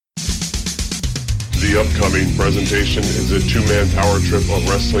The upcoming presentation is a two-man power trip of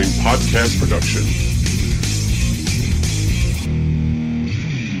wrestling podcast production.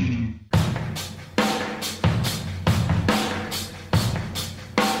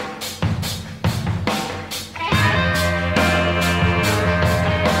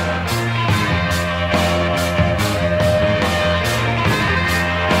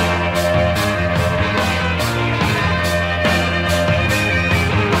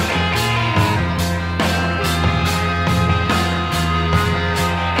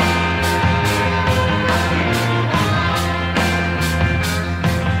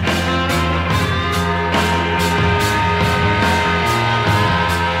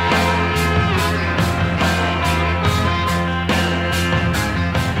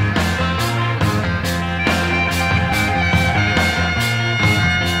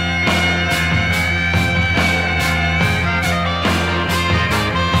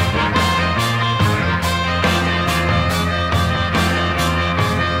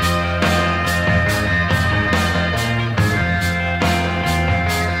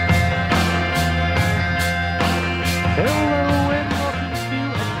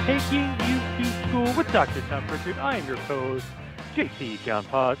 Dr. Tom Pritchard. I am your host, JC John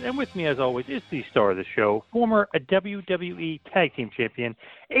Paz, and with me, as always, is the star of the show, former WWE Tag Team Champion,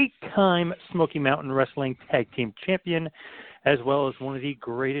 8-time Smoky Mountain Wrestling Tag Team Champion, as well as one of the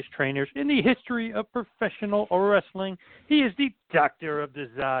greatest trainers in the history of professional wrestling. He is the Doctor of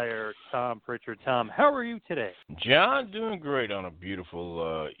Desire, Tom Pritchard. Tom, how are you today? John, doing great on a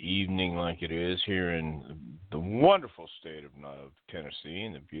beautiful evening like it is here in the wonderful state of Tennessee,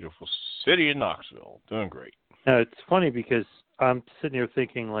 in the beautiful city of Knoxville. Doing great. It's funny because I'm sitting here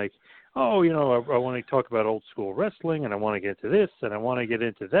thinking like, oh, you know, I want to talk about old school wrestling, and I want to get into this, and I want to get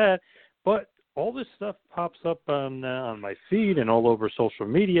into that, but all this stuff pops up on my feed and all over social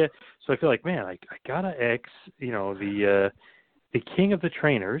media, so I feel like, man, I gotta ask, you know, the king of the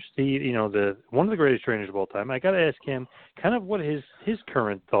trainers, the one of the greatest trainers of all time. I gotta ask him kind of what his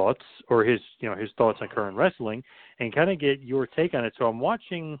current thoughts or his thoughts on current wrestling, and kind of get your take on it. So I'm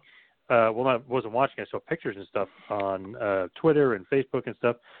watching. I wasn't watching. I saw pictures and stuff on Twitter and Facebook and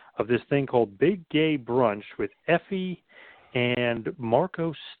stuff of this thing called Big Gay Brunch with Effie and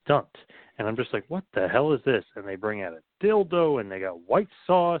Marco Stunt. And I'm just like, what the hell is this? And they bring out a dildo, and they got white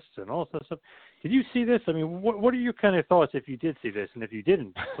sauce and all that stuff. Did you see this? I mean, what are your kind of thoughts if you did see this? And if you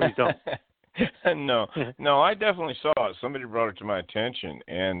didn't, please don't. No, I definitely saw it. Somebody brought it to my attention.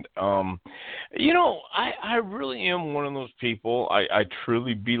 And, I really am one of those people. I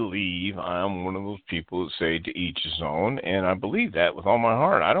truly believe I'm one of those people that say to each his own. And I believe that with all my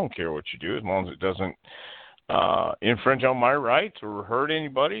heart. I don't care what you do as long as it doesn't infringe on my rights or hurt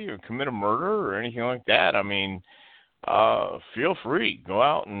anybody or commit a murder or anything like that. I mean, feel free. Go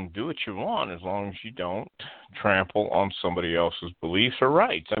out and do what you want as long as you don't trample on somebody else's beliefs or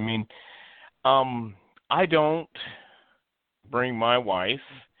rights. I mean, I don't bring my wife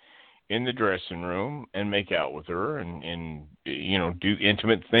in the dressing room and make out with her and do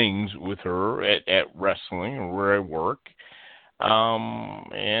intimate things with her at wrestling or where I work.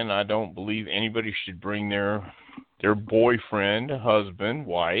 And I don't believe anybody should bring their boyfriend, husband,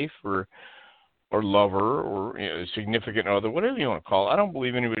 wife, or lover, or significant other, whatever you want to call it. I don't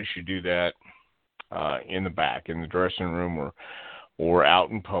believe anybody should do that in the back, in the dressing room, or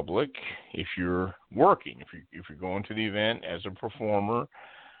out in public. If you're working, if you're going to the event as a performer,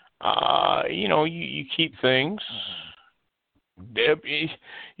 you keep things.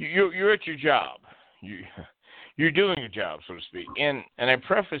 You're at your job. You're doing your job, so to speak. And I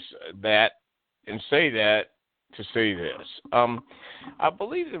preface that and say that to say this. I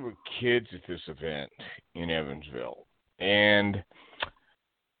believe there were kids at this event in Evansville. And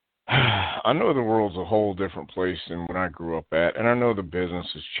I know the world's a whole different place than when I grew up at. And I know the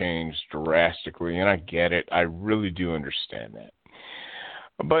business has changed drastically, and I get it. I really do understand that.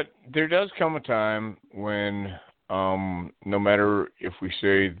 But there does come a time when no matter if we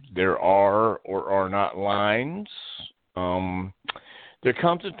say there are or are not lines, there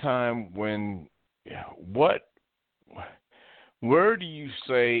comes a time when where do you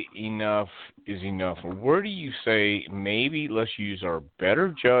say enough is enough? Or where do you say maybe let's use our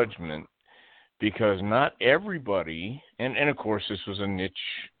better judgment, because not everybody, and of course this was a niche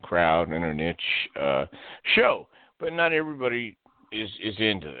crowd and a niche show, but not everybody is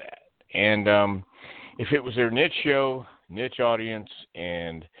into that. And if it was their niche show, niche audience,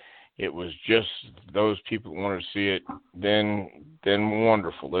 and it was just those people that wanted to see it, then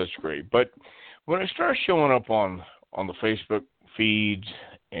wonderful, that's great. But when it starts showing up on the Facebook feeds,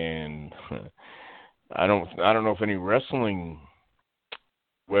 and I don't know if any wrestling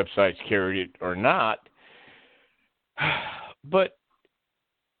websites carried it or not. But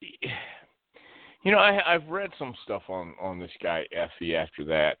you know, I've read some stuff on this guy Effie after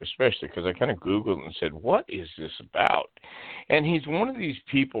that, especially because I kind of Googled and said, what is this about? And he's one of these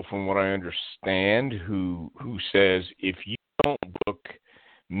people, from what I understand, who says, if you don't book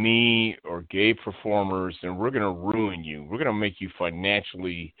me or gay performers, then we're going to ruin you. We're going to make you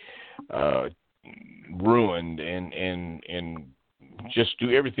financially ruined and just do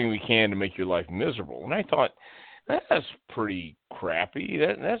everything we can to make your life miserable. And I thought, that's pretty crappy.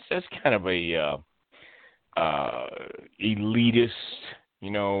 That's kind of a elitist,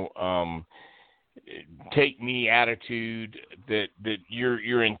 you know, take me attitude that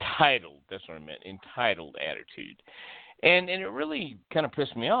you're entitled. That's what I meant, entitled attitude. And it really kind of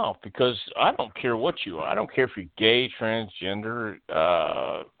pissed me off, because I don't care what you are. I don't care if you're gay, transgender,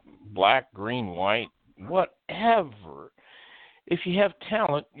 black, green, white, whatever. If you have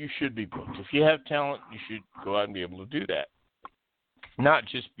talent, you should be booked. If you have talent, you should go out and be able to do that. Not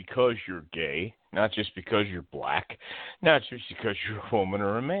just because you're gay, not just because you're black, not just because you're a woman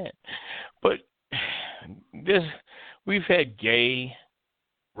or a man. But we've had gay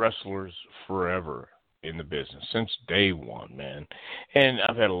wrestlers forever in the business, since day one, man. And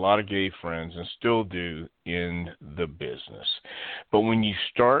I've had a lot of gay friends, and still do, in the business. But when you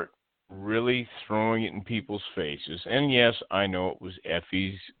start really throwing it in people's faces, and yes, I know it was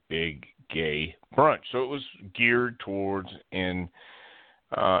Effie's big gay brunch, so it was geared towards and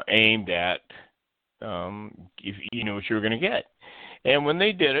aimed at if you know what you were going to get. And when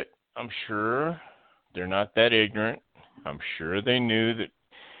they did it, I'm sure they're not that ignorant. I'm sure they knew that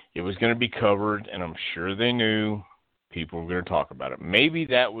it was going to be covered, and I'm sure they knew people were going to talk about it. Maybe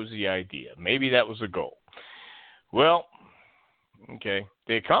that was the idea. Maybe that was the goal. Well, okay,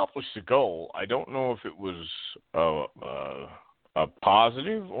 they accomplished the goal. I don't know if it was a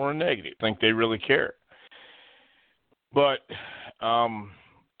positive or a negative. I think they really care. But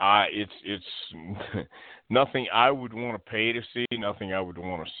it's nothing I would want to pay to see, nothing I would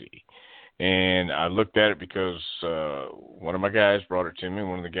want to see. And I looked at it because one of my guys brought it to me.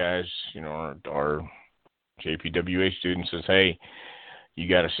 One of the guys, you know, our JPWA student says, hey, you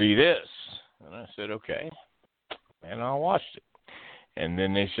got to see this. And I said, okay. And I watched it. And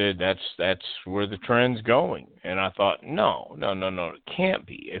then they said, that's where the trend's going. And I thought, no, it can't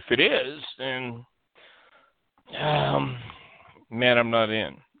be. If it is, then, man, I'm not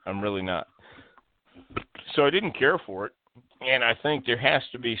in. I'm really not. So I didn't care for it. And I think there has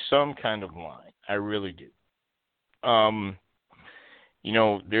to be some kind of line. I really do. You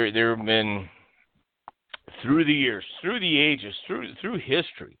know, there have been, through the years, through the ages, through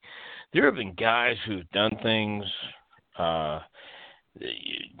history, there have been guys who've done things on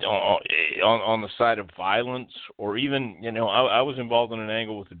the side of violence, or even, you know, I was involved in an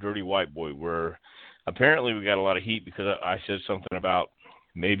angle with the Dirty White Boy where apparently we got a lot of heat because I said something about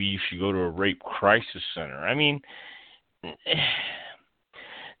maybe you should go to a rape crisis center. I mean,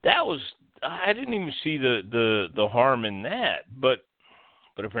 that was, I didn't even see the harm in that, but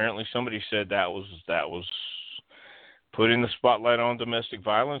apparently somebody said that was putting the spotlight on domestic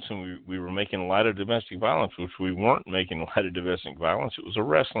violence, and we were making light of domestic violence, which we weren't making light of domestic violence. It was a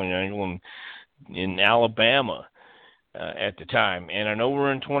wrestling angle in Alabama at the time, and I know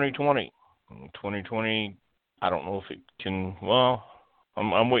we're in 2020. 2020, I don't know if it can. Well,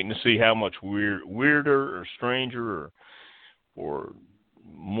 I'm waiting to see how much weirder or stranger or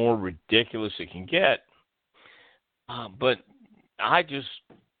more ridiculous it can get. But I just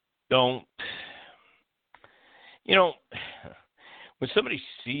don't. You know, when somebody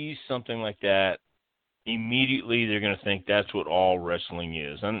sees something like that, immediately they're going to think that's what all wrestling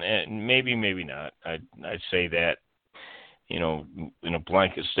is, and maybe not. I'd say that, you know, in a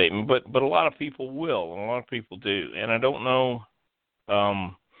blanket statement, but a lot of people will, and a lot of people do, and I don't know.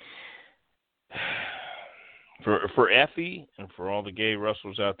 For Effie and for all the gay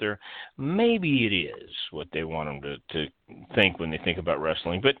wrestlers out there, maybe it is what they want them to think when they think about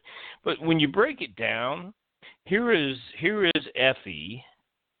wrestling. But when you break it down, here is Effie.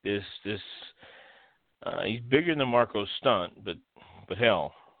 This he's bigger than Marco Stunt, but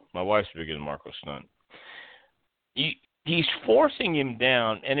hell, my wife's bigger than Marco Stunt. He's forcing him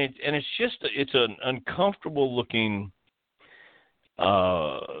down, and it's just it's an uncomfortable looking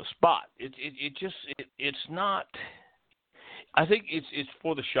spot. It's not. I think it's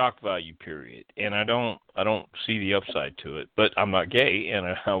for the shock value period, and I don't see the upside to it. But I'm not gay,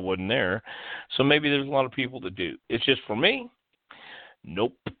 and I wasn't there, so maybe there's a lot of people that do. It's just for me.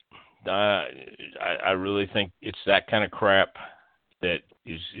 Nope. I really think it's that kind of crap that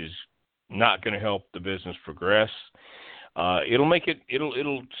is not going to help the business progress.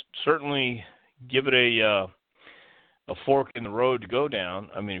 It'll certainly give it a fork in the road to go down.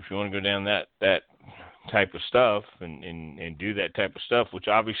 I mean, if you want to go down that type of stuff and do that type of stuff, which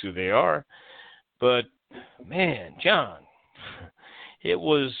obviously they are. But man, John, it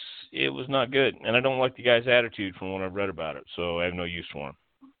was not good, and I don't like the guy's attitude from what I've read about it. So I have no use for him.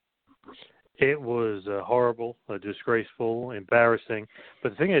 It was horrible, disgraceful, embarrassing.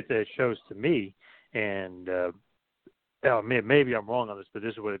 But the thing that it shows to me, and maybe I'm wrong on this, but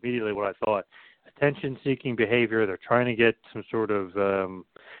this is what I thought. Attention-seeking behavior. They're trying to get some sort of,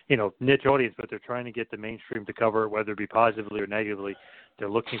 niche audience, but they're trying to get the mainstream to cover it, whether it be positively or negatively. They're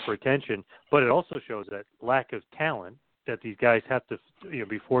looking for attention. But it also shows that lack of talent, that these guys have to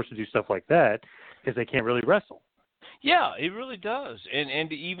be forced to do stuff like that because they can't really wrestle. Yeah, it really does. And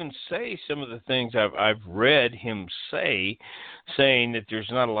to even say some of the things I've read him saying that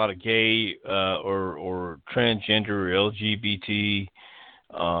there's not a lot of gay or transgender or LGBT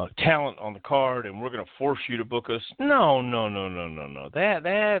talent on the card, and we're going to force you to book us. No.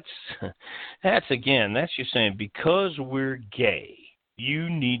 That's just saying because we're gay, you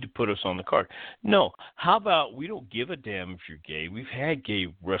need to put us on the card. No, how about we don't give a damn if you're gay? We've had gay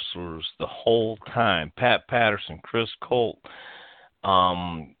wrestlers the whole time. Pat Patterson, Chris Colt,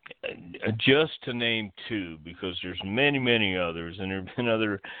 just to name two, because there's many, many others, and there have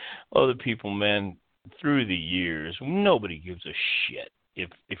been other people, man, through the years. Nobody gives a shit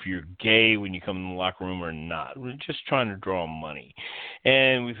if you're gay when you come in the locker room or not. We're just trying to draw money.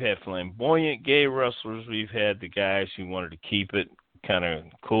 And we've had flamboyant gay wrestlers. We've had the guys who wanted to keep it kind of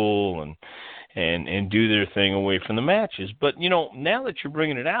cool and do their thing away from the matches. But now that you're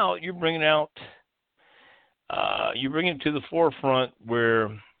bringing it to the forefront where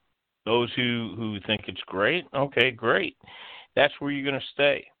those who think it's great, okay, great. That's where you're going to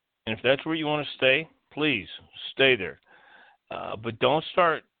stay. And if that's where you want to stay, please stay there. But don't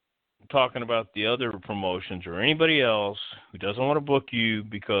start talking about the other promotions or anybody else who doesn't want to book you,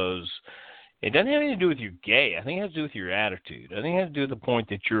 because it doesn't have anything to do with you're gay. I think it has to do with your attitude. I think it has to do with the point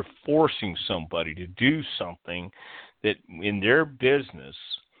that you're forcing somebody to do something that in their business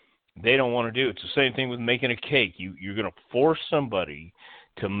they don't want to do. It's the same thing with making a cake. You're going to force somebody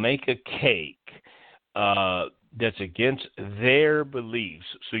to make a cake that's against their beliefs.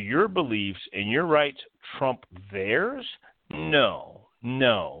 So your beliefs and your rights trump theirs? No.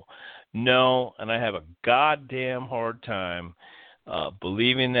 And I have a goddamn hard time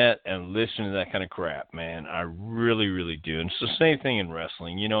believing that and listening to that kind of crap, man. I really, really do. And it's the same thing in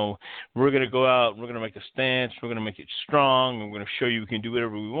wrestling. We're going to go out, we're going to make a stance, we're going to make it strong, and we're going to show you we can do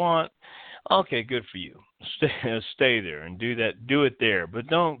whatever we want. Okay, good for you. Stay there and do that. Do it there. But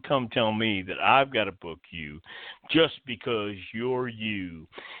don't come tell me that I've got to book you just because you're you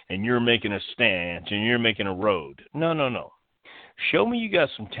and you're making a stance and you're making a road. No. Show me you got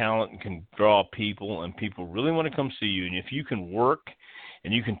some talent and can draw people, and people really want to come see you. And if you can work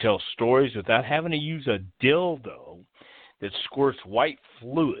and you can tell stories without having to use a dildo that squirts white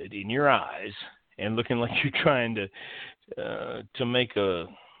fluid in your eyes and looking like you're trying to make a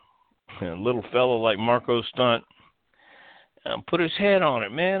little fellow like Marco Stunt put his head on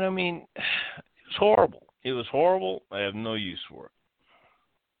it, man. I mean, it was horrible. It was horrible. I have no use for it.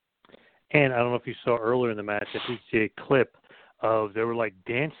 And I don't know if you saw earlier in the match, I did see a clip of they were like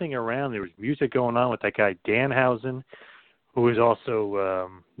dancing around. There was music going on with that guy Danhausen, who is also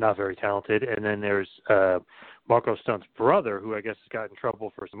not very talented. And then there's Marco Stunt's brother, who I guess has got in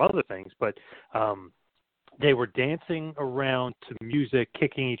trouble for some other things. But they were dancing around to music,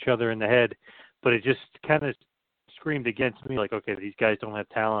 kicking each other in the head. But it just kind of screamed against me like, okay, these guys don't have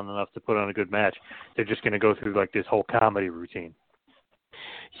talent enough to put on a good match. They're just going to go through like this whole comedy routine.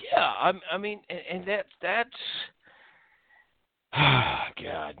 Yeah, I mean, and that's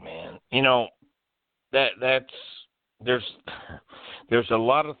God, man. That's there's a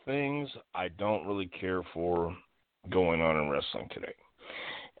lot of things I don't really care for going on in wrestling today.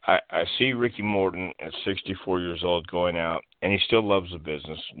 I see Ricky Morton at 64 years old going out, and he still loves the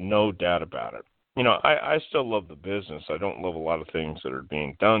business, no doubt about it. I still love the business. I don't love a lot of things that are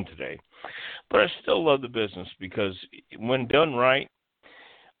being done today, but I still love the business because when done right,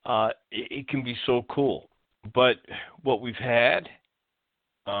 it can be so cool. But what we've had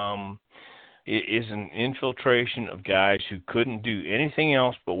is an infiltration of guys who couldn't do anything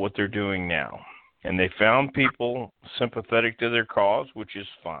else but what they're doing now. And they found people sympathetic to their cause, which is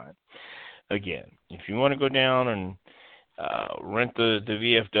fine. Again, if you want to go down and rent the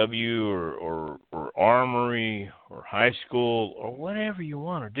VFW or Armory or high school or whatever you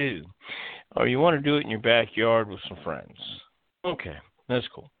want to do, or you want to do it in your backyard with some friends, okay, that's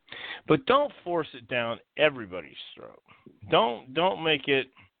cool. But don't force it down everybody's throat. Don't make it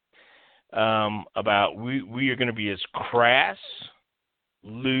about we are going to be as crass,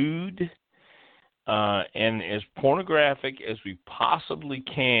 lewd, and as pornographic as we possibly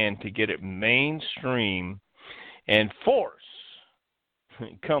can to get it mainstream and force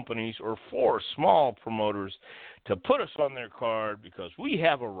companies or force small promoters to put us on their card because we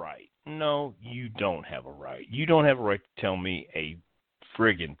have a right. No, you don't have a right. You don't have a right to tell me a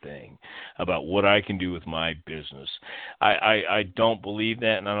friggin' thing about what I can do with my business. I don't believe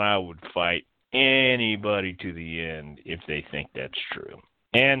that, and I would fight anybody to the end if they think that's true.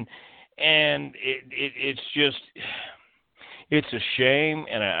 And it's just, it's a shame,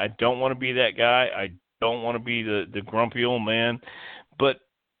 and I don't want to be that guy. I don't want to be the grumpy old man. But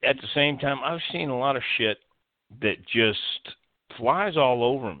at the same time, I've seen a lot of shit that just flies all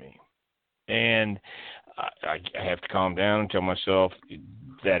over me. And I have to calm down and tell myself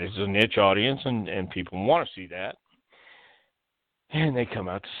that is a niche audience, and people want to see that. And they come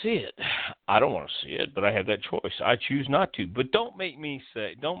out to see it. I don't want to see it, but I have that choice. I choose not to. But don't make me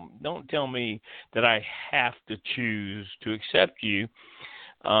say, don't tell me that I have to choose to accept you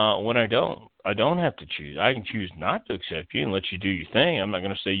when I don't. I don't have to choose. I can choose not to accept you and let you do your thing. I'm not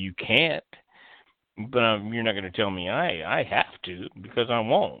going to say you can't, but you're not going to tell me I have to, because I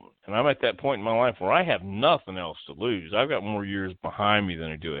won't. And I'm at that point in my life where I have nothing else to lose. I've got more years behind me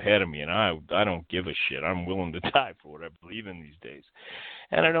than I do ahead of me, and I don't give a shit. I'm willing to die for what I believe in these days,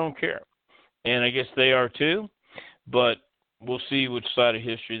 and I don't care. And I guess they are too, but we'll see which side of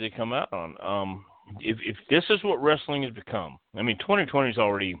history they come out on. If this is what wrestling has become, I mean, 2020 has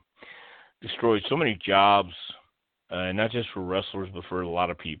already destroyed so many jobs, not just for wrestlers, but for a lot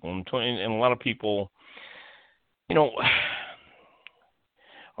of people. And a lot of people, you know,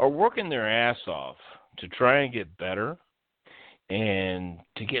 are working their ass off to try and get better and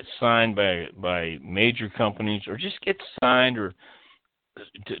to get signed by major companies, or just get signed, or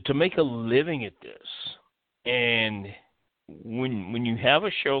to make a living at this. And when you have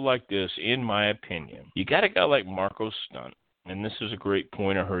a show like this, in my opinion, you got a guy like Marco Stunt, and this is a great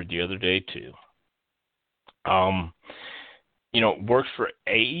point I heard the other day too. You know, works for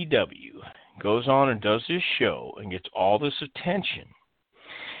AEW, goes on and does his show and gets all this attention.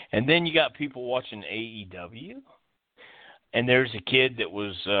 And then you got people watching AEW, and there's a kid that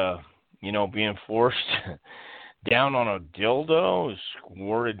was, being forced down on a dildo,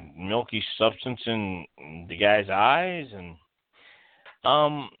 squirted milky substance in the guy's eyes, and,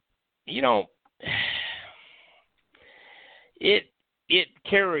 it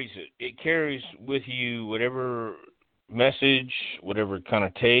carries it. It carries with you whatever message, whatever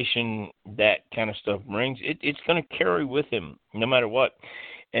connotation that kind of stuff brings. It's going to carry with him no matter what.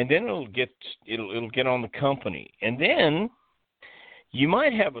 And then it'll get on the company. And then you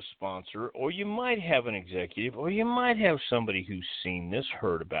might have a sponsor, or you might have an executive, or you might have somebody who's seen this,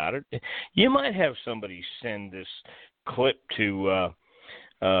 heard about it. You might have somebody send this clip to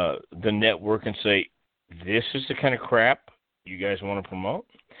the network and say, this is the kind of crap you guys want to promote.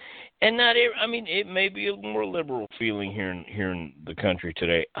 And it may be a more liberal feeling here in the country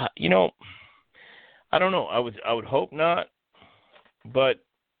today. I don't know. I would hope not, but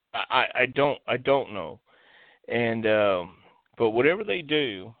I don't know. And but whatever they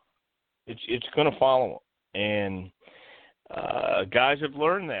do, it's going to follow them. And guys have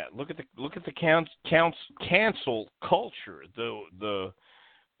learned that. Look at the cancel culture. The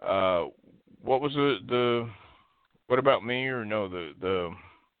what was the what about me, or no, the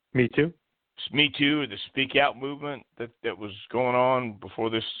Me Too? Me Too, or the Speak Out movement that was going on before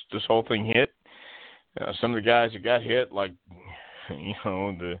this whole thing hit. Some of the guys that got hit, like,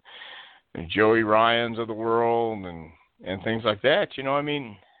 the Joey Ryans of the world and things like that.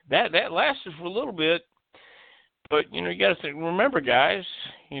 That lasted for a little bit, but you got to remember, guys.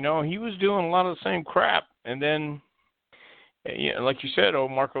 He was doing a lot of the same crap, and then, like you said,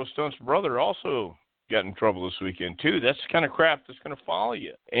 Marco Stunt's brother also got in trouble this weekend too. That's the kind of crap that's going to follow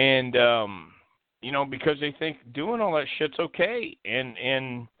you, and because they think doing all that shit's okay,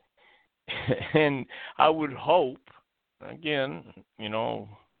 and I would hope, again, I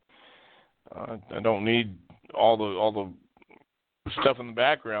don't need all the stuff in the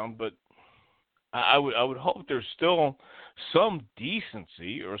background, but I would hope there's still some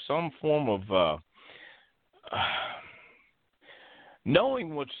decency or some form of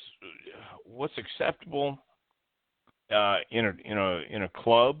knowing what's acceptable in a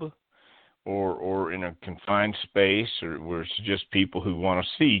club or in a confined space, or where it's just people who want to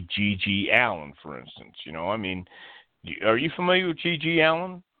see G.G. Allen, for instance. Are you familiar with G.G.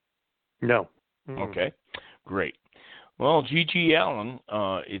 Allen? No. Mm-hmm. Okay, great. Well, G.G. Allen,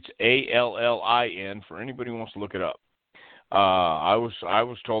 it's Allin for anybody who wants to look it up. I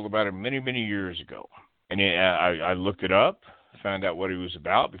was told about him many years ago, and I looked it up, found out what he was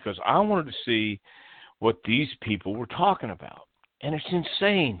about because I wanted to see what these people were talking about, and it's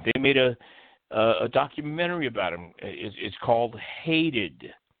insane. They made a documentary about him. It's called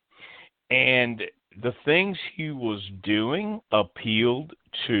Hated, and the things he was doing appealed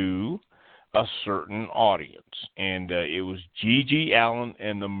to a certain audience, and it was G.G. Allin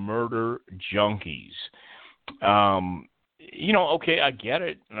and the Murder Junkies. Okay, I get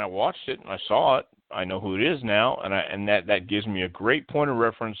it, and I watched it, and I saw it. I know who it is now, and that gives me a great point of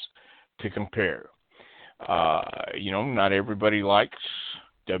reference to compare. Not everybody likes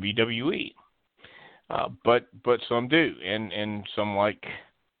WWE, but some do, and some like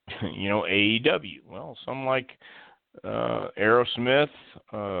AEW. Well, some like Aerosmith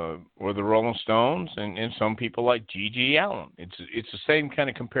or the Rolling Stones, and some people like G.G. Allin. It's the same kind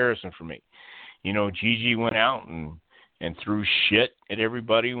of comparison for me. G.G. went out and threw shit at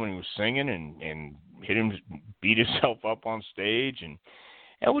everybody when he was singing and beat himself up on stage and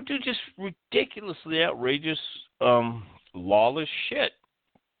would do just ridiculously outrageous, lawless shit.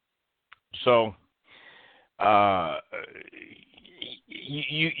 So,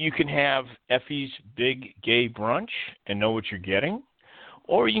 you can have Effie's Big Gay Brunch and know what you're getting,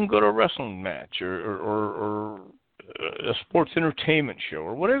 or you can go to a wrestling match or a sports entertainment show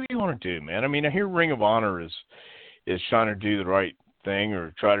or whatever you want to do, man. I mean, I hear Ring of Honor is trying to do the right thing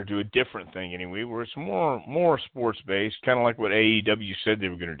or try to do a different thing anyway, where it's more sports based, kind of like what AEW said they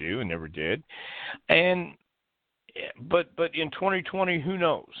were going to do and never did. And but in 2020, who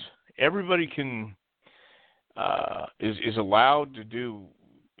knows? Everybody can is allowed to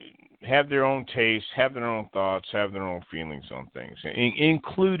have their own taste, have their own thoughts, have their own feelings on things,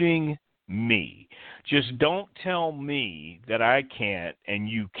 including me. Just don't tell me that I can't and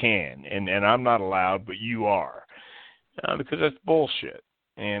you can, and I'm not allowed, but you are, because that's bullshit.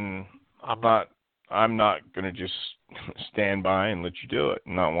 And I'm not going to just stand by and let you do it.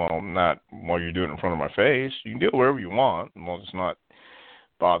 Not while you're doing it in front of my face. You can do it wherever you want, as long as it's not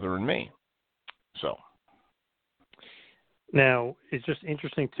bothering me. So. Now, it's just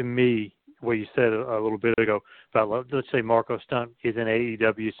interesting to me what you said a little bit ago about, let's say Marco Stunt is in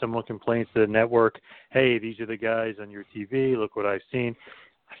AEW. Someone complains to the network, hey, these are the guys on your TV. Look what I've seen.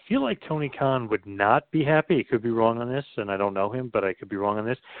 I feel like Tony Khan would not be happy. I could be wrong on this, and I don't know him, but I could be wrong on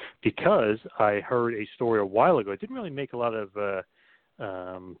this, because I heard a story a while ago. It didn't really make a lot of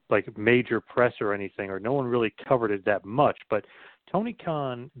major press or anything, or no one really covered it that much, but Tony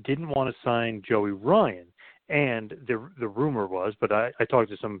Khan didn't want to sign Joey Ryan. And the rumor was, but I talked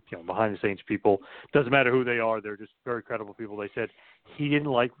to some behind the scenes people. Doesn't matter who they are; they're just very credible people. They said he didn't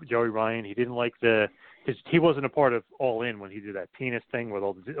like Joey Ryan. He didn't like he wasn't a part of All In when he did that penis thing with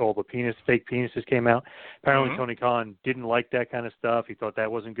all the fake penises came out. Apparently, Tony Khan didn't like that kind of stuff. He thought that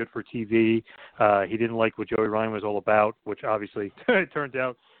wasn't good for TV. He didn't like what Joey Ryan was all about, which obviously it turns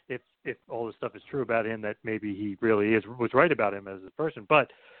out, if all this stuff is true about him, that maybe he really was right about him as a person, but.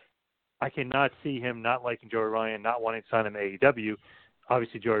 I cannot see him not liking Joey Ryan, not wanting to sign him to AEW.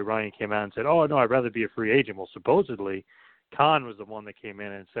 Obviously, Joey Ryan came out and said, oh, no, I'd rather be a free agent. Well, supposedly, Khan was the one that came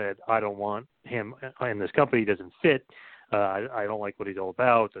in and said, I don't want him in this company. He doesn't fit. I don't like what he's all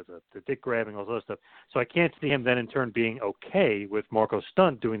about, the dick grabbing, all this other stuff. So I can't see him then in turn being okay with Marco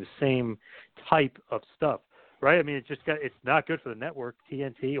Stunt doing the same type of stuff, right? I mean, it's not good for the network,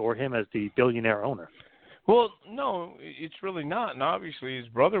 TNT, or him as the billionaire owner. Well, no, it's really not. And obviously his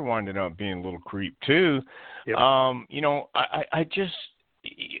brother winded up being a little creep too. Yep. I just,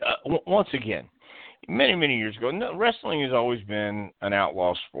 once again, many years ago, wrestling has always been an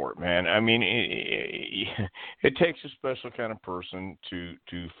outlaw sport, man. I mean, it takes a special kind of person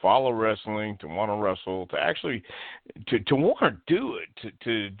to follow wrestling, to want to wrestle, to actually, to want to do it,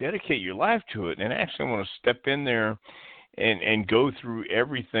 to dedicate your life to it, and actually want to step in there and go through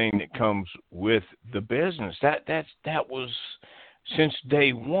everything that comes with the business. That was since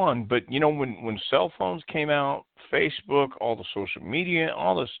day one. But when cell phones came out, Facebook, all the social media,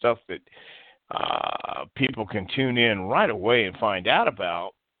 all the stuff that people can tune in right away and find out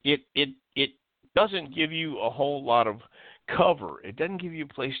about, it doesn't give you a whole lot of cover. It doesn't give you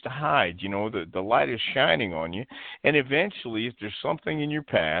a place to hide. The light is shining on you, and eventually, if there's something in your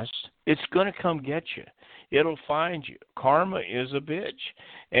past, it's going to come get you. It'll find you. Karma is a bitch.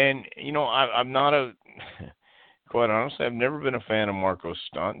 And, I'm not quite honestly, I've never been a fan of Marco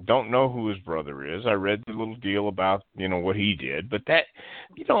Stunt. Don't know who his brother is. I read the little deal about, what he did. But that,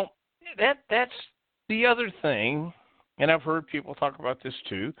 that's the other thing. And I've heard people talk about this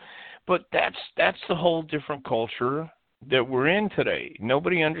too. But that's the whole different culture that we're in today.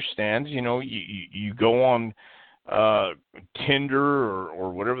 Nobody understands. You go on Tinder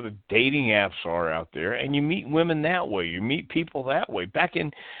or whatever the dating apps are out there, and you meet women that way. You meet people that way. Back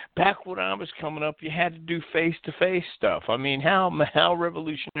when I was coming up, you had to do face-to-face stuff. I mean, how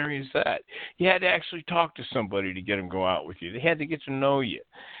revolutionary is that? You had to actually talk to somebody to get them to go out with you. They had to get to know you.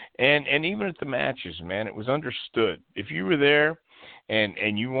 And even at the matches, man, it was understood. If you were there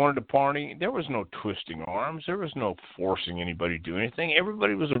and you wanted to party, there was no twisting arms. There was no forcing anybody to do anything.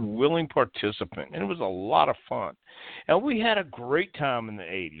 Everybody was a willing participant, and it was a lot of fun. And we had a great time in the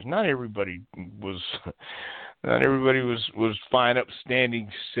 80s. Not everybody was fine, upstanding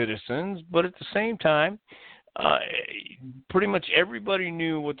citizens, but at the same time, pretty much everybody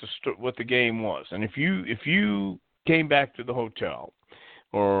knew what the game was. And if you came back to the hotel,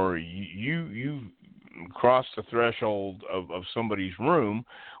 or you crossed the threshold of somebody's room,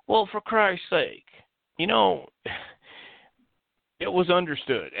 well, for Christ's sake, it was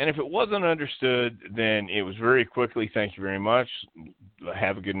understood. And if it wasn't understood, then it was very quickly, thank you very much,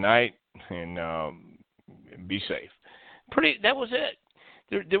 have a good night, and be safe. That was it.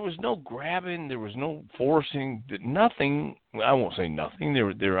 There was no grabbing, there was no forcing, nothing. I won't say nothing.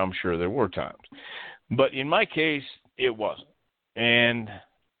 There I'm sure there were times. But in my case, it wasn't. And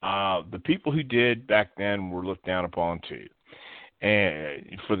the people who did back then were looked down upon too,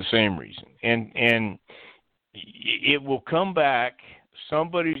 and for the same reason. And it will come back.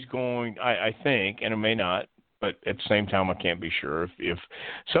 Somebody's going, I think, and it may not, but at the same time, I can't be sure. If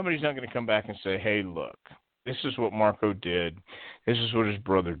somebody's not going to come back and say, hey, look, this is what Marco did, this is what his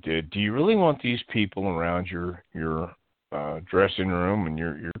brother did, do you really want these people around your dressing room and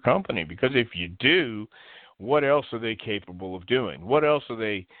your company? Because if you do, what else are they capable of doing? What else are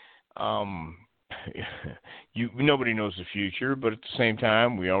they? Nobody knows the future, but at the same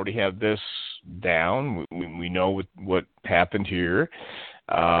time, we already have this down. We know what happened here,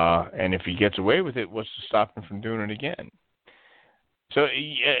 and if he gets away with it, what's to stop him from doing it again? So,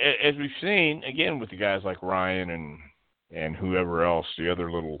 as we've seen again with the guys like Ryan and whoever else, the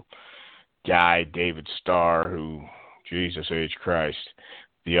other little guy, David Starr, who, Jesus H. Christ,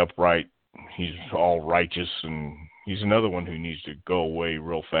 the upright. He's all righteous, and he's another one who needs to go away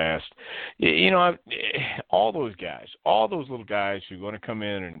real fast. All those guys, all those little guys who are going to come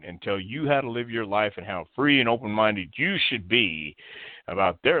in and tell you how to live your life and how free and open-minded you should be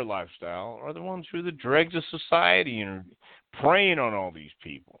about their lifestyle are the ones who are the dregs of society and are preying on all these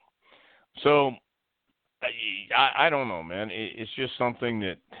people. So, I don't know, man. It's just something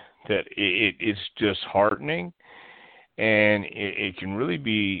that it's disheartening. And it can really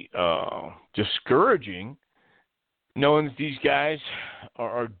be discouraging knowing that these guys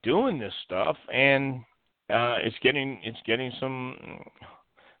are doing this stuff, and it's getting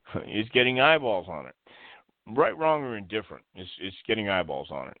eyeballs on it. Right, wrong, or indifferent, it's getting eyeballs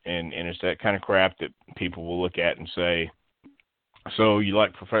on it, and it's that kind of crap that people will look at and say, so you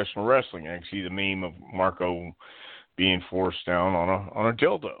like professional wrestling? I can see the meme of Marco being forced down on a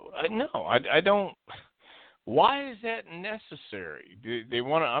dildo. No, I don't. Why is that necessary? Do they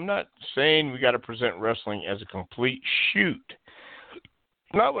want to? I'm not saying we got to present wrestling as a complete shoot.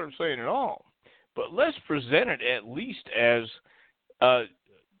 Not what I'm saying at all. But let's present it at least as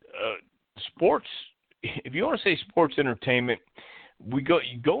sports. If you want to say sports entertainment, you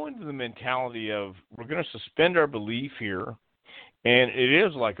go into the mentality of we're going to suspend our belief here, and it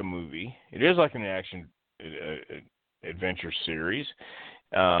is like a movie. It is like an action adventure series.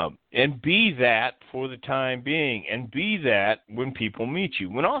 And be that for the time being, and be that when people meet you.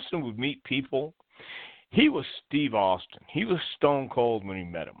 When Austin would meet people, he was Steve Austin. He was stone cold when he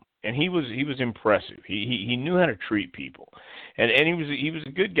met him, and he was impressive. He knew how to treat people, and he was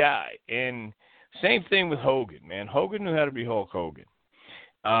a good guy. And same thing with Hogan, man. Hogan knew how to be Hulk Hogan.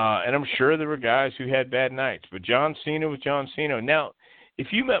 And I'm sure there were guys who had bad nights, but John Cena was John Cena. Now, if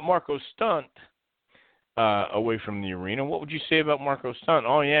you met Marco Stunt away from the arena, what would you say about Marco Stunt?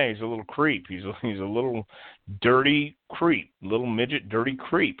 Oh yeah, he's a little creep. He's a little dirty creep, little midget, dirty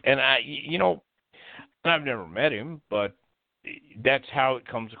creep. And I've never met him, but that's how it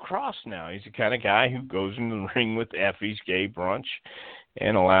comes across now. He's the kind of guy who goes into the ring with Effie's Gay Brunch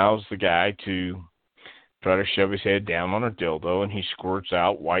and allows the guy to try to shove his head down on a dildo, and he squirts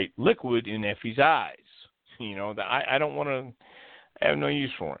out white liquid in Effie's eyes. I don't want to. I have no use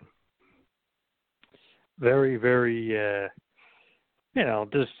for him. Very, very,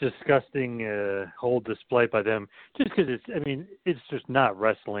 just disgusting whole display by them. Just because it's just not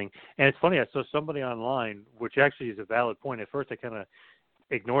wrestling. And it's funny, I saw somebody online, which actually is a valid point. At first, I kind of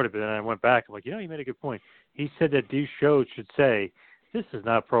ignored it, but then I went back. I'm like, you made a good point. He said that these shows should say this is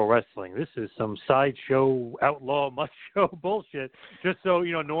not pro wrestling. This is some sideshow, outlaw, much show bullshit. Just so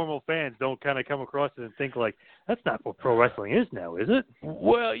normal fans don't kind of come across it and think like that's not what pro wrestling is now, is it?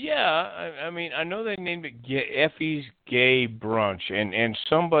 Well, yeah. I mean, I know they named it Effie's Gay Brunch, and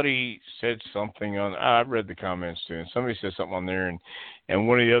somebody said something on. I read the comments too, and somebody said something on there, and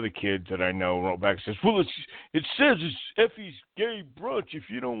one of the other kids that I know wrote back and says, "Well, it says it's Effie's Gay Brunch. If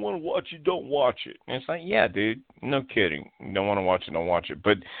you don't want to watch it, don't watch it." And it's like, yeah, dude, no kidding. You don't want to watch it, don't watch it.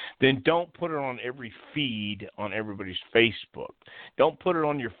 But then don't put it on every feed on everybody's Facebook. Don't put it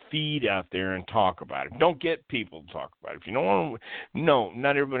on your feed out there and talk about it. Don't get people to talk about it. If you don't want to, no,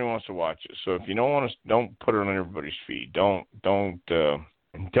 not everybody wants to watch it. So if you don't want to, don't put it on everybody's feed. Don't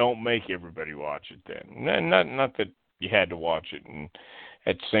make everybody watch it then. Not that you had to watch it, and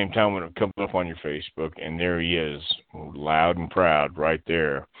at the same time when it comes up on your Facebook and there he is, loud and proud right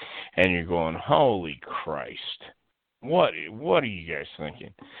there, and you're going, holy Christ, what are you guys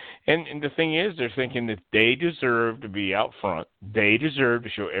thinking? And the thing is, they're thinking that they deserve to be out front. They deserve to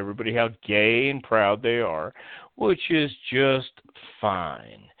show everybody how gay and proud they are, which is just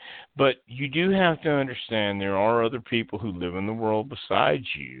fine. But you do have to understand there are other people who live in the world besides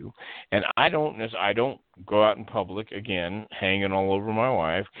you, and I don't go out in public again, hanging all over my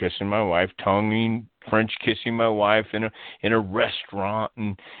wife, kissing my wife, tonguing, French kissing my wife in a restaurant,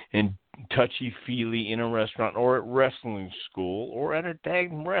 and touchy-feely in a restaurant or at wrestling school or at a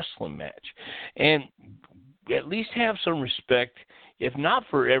dang wrestling match. And at least have some respect, if not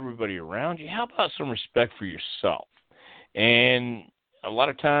for everybody around you, how about some respect for yourself? And a lot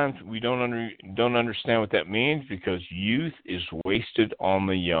of times we don't understand what that means because youth is wasted on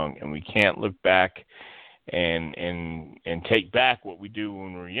the young, and we can't look back and take back what we do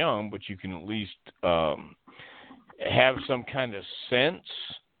when we're young, but you can at least have some kind of sense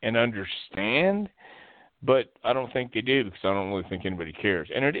and understand. But I don't think they do because I don't really think anybody cares.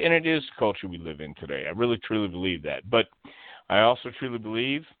 And it is the culture we live in today. I really, truly believe that. But I also truly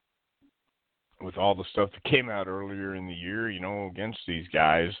believe, with all the stuff that came out earlier in the year, against these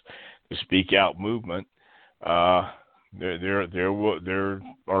guys, the Speak Out movement, there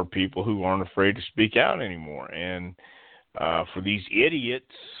are people who aren't afraid to speak out anymore. And for these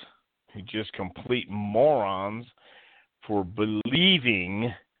idiots, who just complete morons, for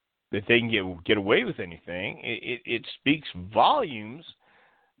believing that they can get away with anything, it speaks volumes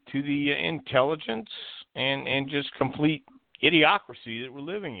to the intelligence and just complete idiocracy that we're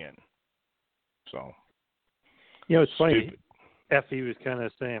living in. So, it's funny. Stupid. Effie was kind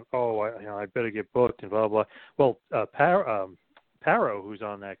of saying, "Oh, I better get booked," and blah blah. Well, Paro, who's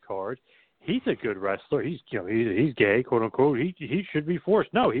on that card, he's a good wrestler. He's gay, quote unquote. He should be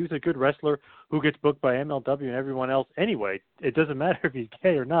forced. No, he was a good wrestler who gets booked by MLW and everyone else anyway. It doesn't matter if he's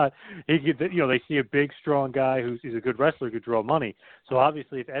gay or not. They see a big, strong guy who's a good wrestler who could draw money. So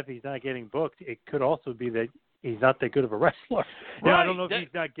obviously, if Effie's not getting booked, it could also be that he's not that good of a wrestler. Right. I don't know if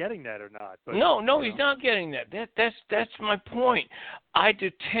he's not getting that or not. But, no, he's not getting that. That's my point. I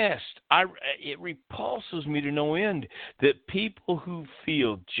detest. It repulses me to no end that people who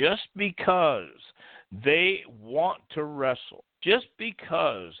feel just because they want to wrestle, just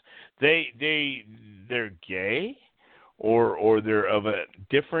because they're gay or they're of a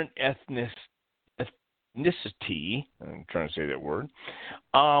different ethnicity, I'm trying to say that word,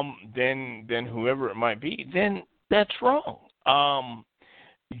 then whoever it might be, then that's wrong.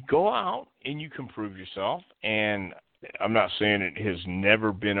 You go out and you can prove yourself, and I'm not saying it has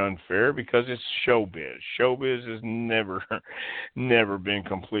never been unfair because it's showbiz. Showbiz has never been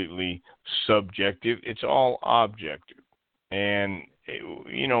completely subjective. It's all objective. And,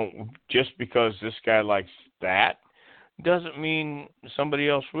 just because this guy likes that doesn't mean somebody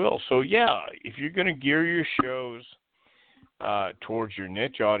else will. So, yeah, if you're going to gear your shows towards your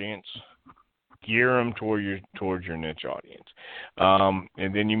niche audience, gear them towards your niche audience.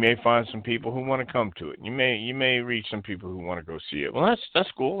 And then you may find some people who want to come to it. You may reach some people who want to go see it. Well,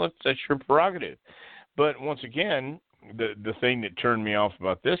 that's cool. That's your prerogative. But once again, the thing that turned me off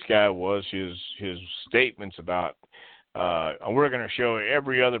about this guy was his statements about, we're going to show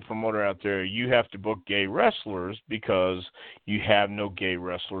every other promoter out there you have to book gay wrestlers because you have no gay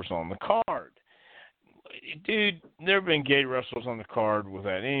wrestlers on the card. Dude, there have been gay wrestlers on the card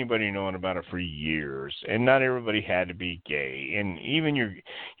without anybody knowing about it for years, and not everybody had to be gay. And even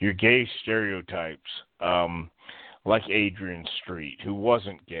your gay stereotypes, like Adrian Street, who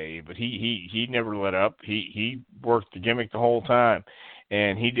wasn't gay, but he never let up. He worked the gimmick the whole time,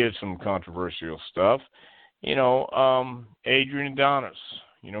 and he did some controversial stuff. Adrian Adonis,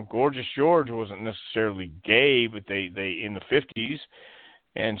 Gorgeous George wasn't necessarily gay, but they in the 50s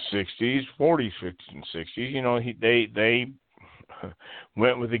and 60s, 40s, 50s, and 60s, they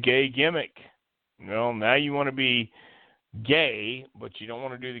went with a gay gimmick. Well, now you want to be gay, but you don't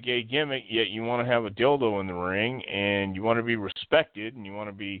want to do the gay gimmick, yet you want to have a dildo in the ring, and you want to be respected, and you want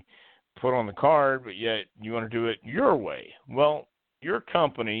to be put on the card, but yet you want to do it your way. Well, your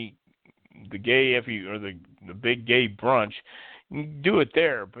company, the gay FU or the big gay brunch, do it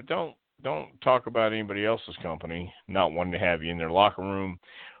there, but don't talk about anybody else's company not wanting to have you in their locker room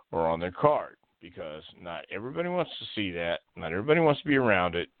or on their card, because not everybody wants to see that. Not everybody wants to be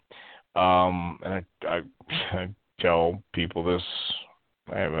around it. And I tell people this.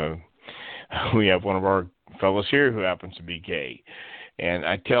 We have one of our fellows here who happens to be gay, and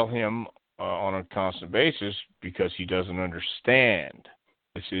I tell him on a constant basis, because he doesn't understand.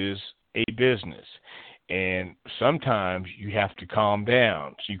 This is a business, and sometimes you have to calm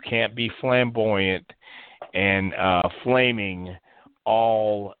down. So you can't be flamboyant and flaming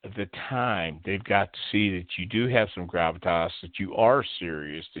all the time. They've got to see that you do have some gravitas, that you are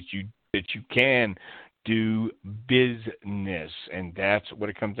serious, that you can do business, and that's what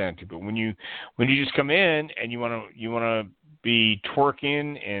it comes down to. But when you just come in and you want to be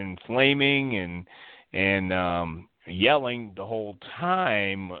twerking and flaming and yelling the whole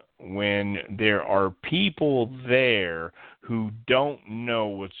time, when there are people there who don't know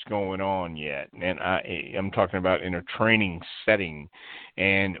what's going on yet, and I'm talking about in a training setting,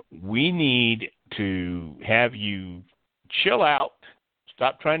 and we need to have you chill out,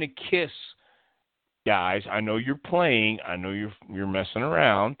 stop trying to kiss guys. I know you're playing. I know you're messing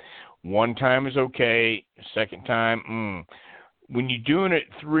around. One time is okay. Second time, When you're doing it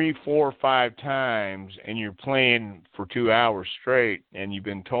 3, 4, 5 times and you're playing for 2 hours straight and you've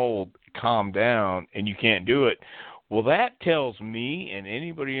been told calm down and you can't do it, well, that tells me and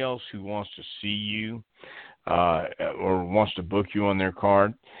anybody else who wants to see you or wants to book you on their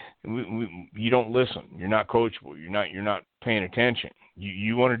card, you don't listen. You're not coachable. You're not paying attention.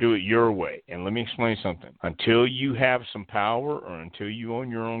 You want to do it your way. And let me explain something. Until you have some power or until you own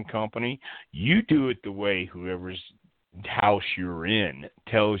your own company, you do it the way whoever's house you're in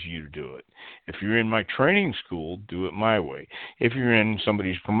tells you to do it. If you're in my training school, do it my way. If you're in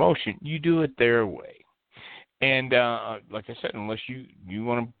somebody's promotion, you do it their way. And like I said, unless you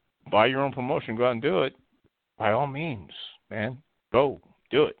want to buy your own promotion, go out and do it, by all means, man, go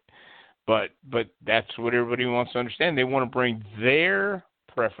do it. But that's what everybody wants to understand. They want to bring their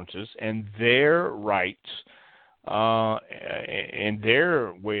preferences and their rights and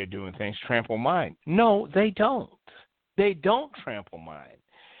their way of doing things trample mine. No, they don't. They don't trample mine.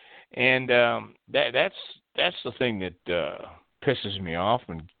 And that's the thing that pisses me off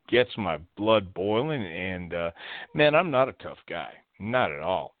and gets my blood boiling. And, man, I'm not a tough guy. Not at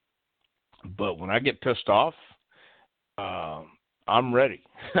all. But when I get pissed off, I'm ready.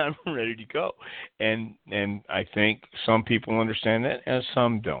 I'm ready to go. And I think some people understand that and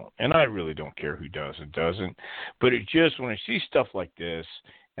some don't. And I really don't care who does and doesn't. But it just, when I see stuff like this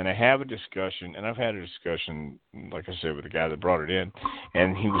and I have a discussion, and I've had a discussion, like I said, with the guy that brought it in,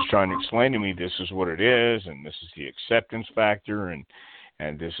 and he was trying to explain to me this is what it is and this is the acceptance factor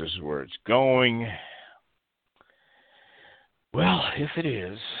and this is where it's going. Well, if it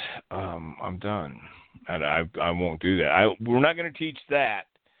is, I'm done. And I won't do that. We're not going to teach that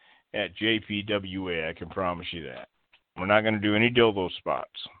at JPWA. I can promise you that. We're not going to do any dildo spots.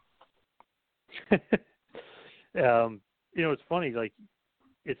 It's funny. Like,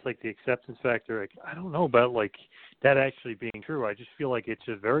 it's like the acceptance factor. Like, I don't know about like that actually being true. I just feel like it's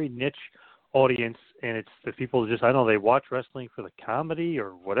a very niche audience, and it's the people just, I don't know, they watch wrestling for the comedy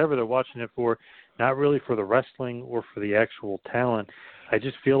or whatever they're watching it for, not really for the wrestling or for the actual talent. I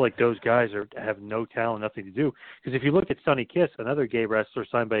just feel like those guys have no talent, nothing to do. Because if you look at Sonny Kiss, another gay wrestler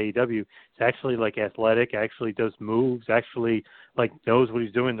signed by AEW, is actually like athletic, actually does moves, actually like knows what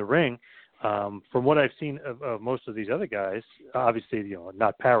he's doing in the ring. From what I've seen of most of these other guys, obviously,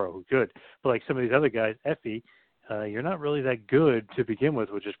 not Paro, who's good, but like some of these other guys, Effie, you're not really that good to begin with,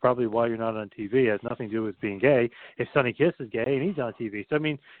 which is probably why you're not on TV. It has nothing to do with being gay. If Sonny Kiss is gay and he's on TV. So, I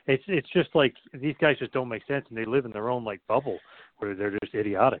mean, it's just like these guys just don't make sense, and they live in their own, like, bubble where they're just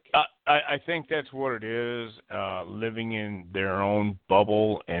idiotic. I think that's what it is, living in their own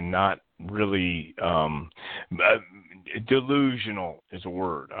bubble and not really delusional is a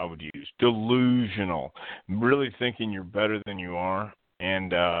word I would use. Delusional. Really thinking you're better than you are.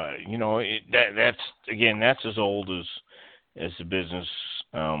 And that's as old as the business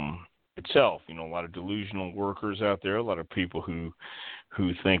itself. A lot of delusional workers out there, a lot of people who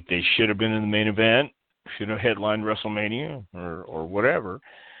think they should have been in the main event, should have headlined WrestleMania or whatever.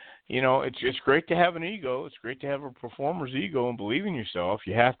 It's great to have an ego. It's great to have a performer's ego and believe in yourself.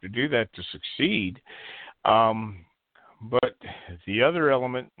 You have to do that to succeed. But the other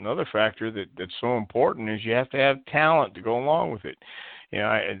element, another factor that's so important is you have to have talent to go along with it. You know,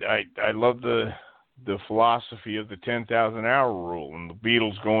 I love the philosophy of the 10,000 hour rule, and the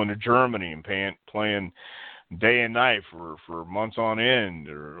Beatles going to Germany and playing day and night for months on end,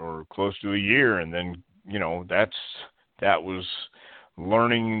 or close to a year, and then that was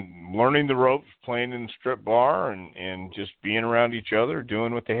learning the ropes, playing in the strip bar, and just being around each other,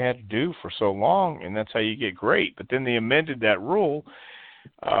 doing what they had to do for so long, and that's how you get great. But then they amended that rule.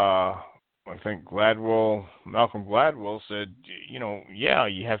 I think Malcolm Gladwell said,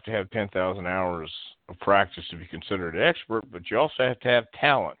 you have to have 10,000 hours of practice to be considered an expert, but you also have to have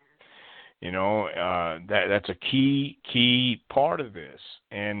talent. That's a key part of this.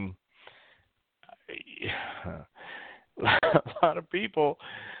 And a lot of people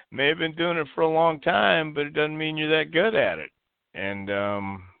may have been doing it for a long time, but it doesn't mean you're that good at it. And,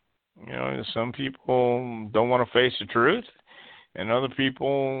 some people don't want to face the truth, and other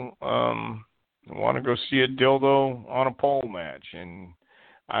people want to go see a dildo on a pole match, and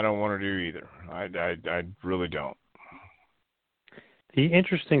I don't want to do either. I really don't. The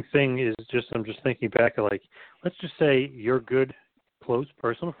interesting thing is I'm just thinking back, like, let's just say your good, close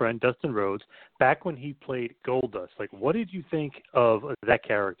personal friend, Dustin Rhodes, back when he played Goldust. Like, what did you think of that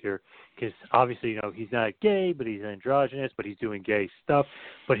character? Because obviously, he's not gay, but he's androgynous, but he's doing gay stuff,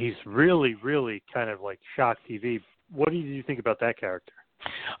 but he's really, really kind of like shock TV. What did you think about that character?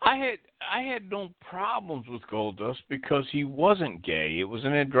 I had no problems with Goldust because he wasn't gay. It was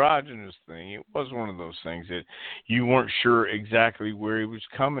an androgynous thing. It was one of those things that you weren't sure exactly where he was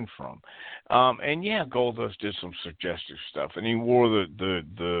coming from. And yeah, Goldust did some suggestive stuff, and he wore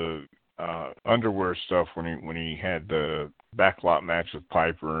the underwear stuff when he had the backlot match with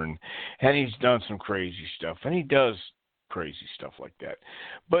Piper, and he's done some crazy stuff, and he does crazy stuff like that.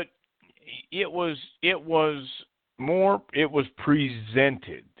 But it was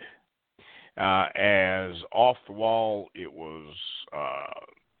presented as off the wall. It was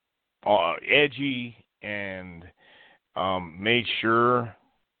edgy, and made sure,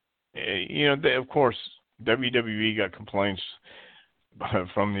 of course, WWE got complaints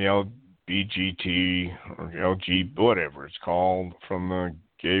from the LBGT or LG, whatever it's called, from the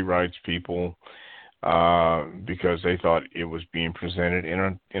gay rights people, because they thought it was being presented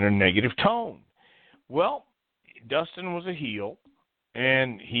in a negative tone. Well, Dustin was a heel,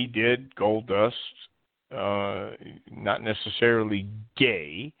 and he did Goldust, not necessarily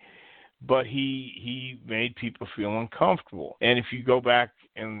gay, but he made people feel uncomfortable. And if you go back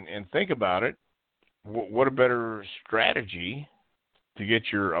and think about it, what a better strategy to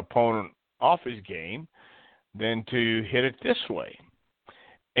get your opponent off his game than to hit it this way.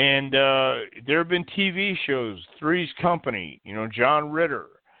 And there have been TV shows, Three's Company, John Ritter.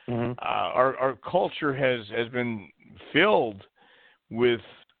 Mm-hmm. Our culture has been filled with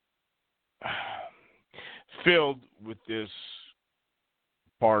this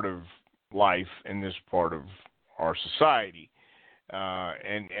part of life and this part of our society,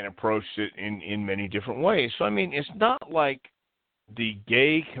 and approached it in many different ways. So, I mean, it's not like the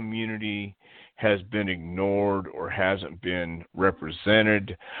gay community has been ignored or hasn't been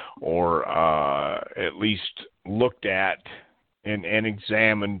represented or at least looked at and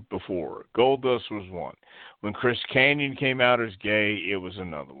examined before. Goldust was one. When Chris Kanyon came out as gay, it was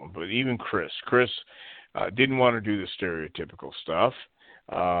another one. But even Chris didn't want to do the stereotypical stuff.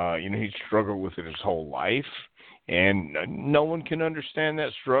 He struggled with it his whole life, and no one can understand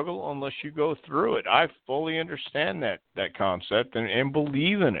that struggle unless you go through it. I fully understand that concept and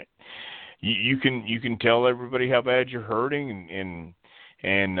believe in it. You can tell everybody how bad you're hurting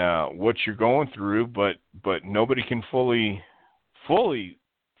and what you're going through, but nobody can fully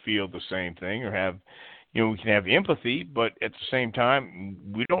feel the same thing or have, we can have empathy, but at the same time,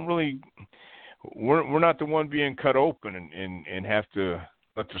 we're not the one being cut open and have to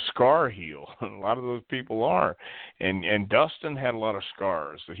let the scar heal. A lot of those people are, and Dustin had a lot of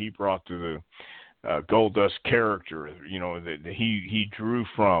scars that he brought to the Goldust character, that he drew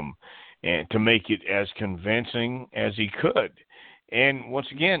from, and to make it as convincing as he could. And once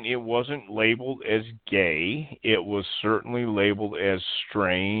again, it wasn't labeled as gay. It was certainly labeled as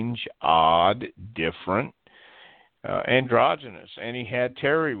strange, odd, different, androgynous. And he had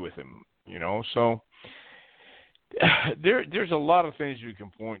Terry with him, So there's a lot of things we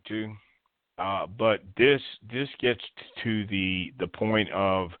can point to. But this gets to the point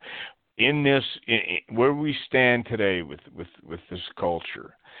of where we stand today with this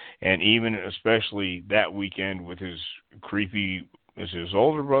culture, and even especially that weekend with his creepy. Is his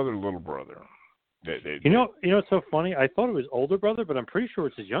older brother or little brother? You know, it's so funny. I thought it was older brother, but I'm pretty sure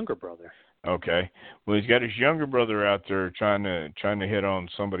it's his younger brother. Okay. Well, he's got his younger brother out there trying to hit on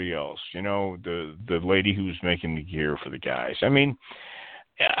somebody else. You know, the lady who's making the gear for the guys. I mean,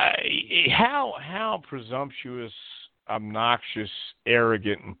 how presumptuous, obnoxious,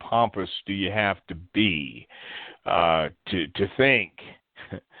 arrogant, and pompous do you have to be to think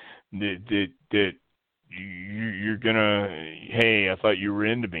that you're gonna, hey, I thought you were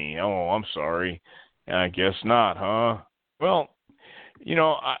into me. Oh, I'm sorry. I guess not, huh? Well, you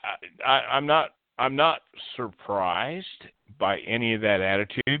know, I'm not surprised by any of that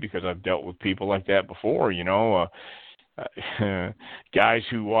attitude because I've dealt with people like that before. You know, guys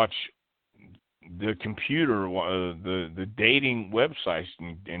who watch the computer, the dating websites,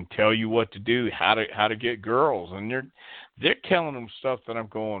 and tell you what to do, how to get girls, and they're telling them stuff that I'm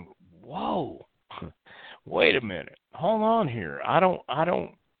going, whoa, wait a minute, hold on here. I don't.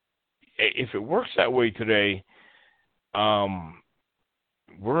 If it works that way today,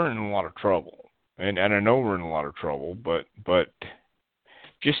 we're in a lot of trouble, and I know we're in a lot of trouble, but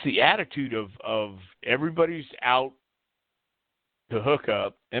just the attitude of everybody's out to hook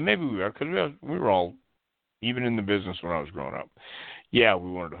up, and maybe we are, because we were all, even in the business when I was growing up, yeah,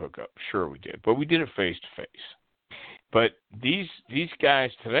 we wanted to hook up, sure we did, but we did it face to face. But these guys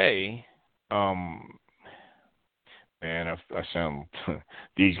today, man, I sound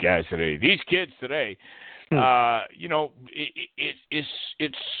these guys today, these kids today. You know,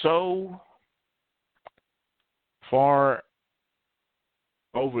 it's so far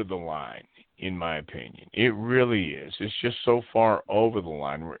over the line, in my opinion. It really is. It's just so far over the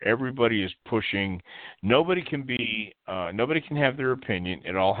line where everybody is pushing. Nobody can have their opinion.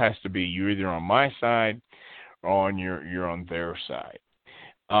 It all has to be you're either on my side or you're on their side.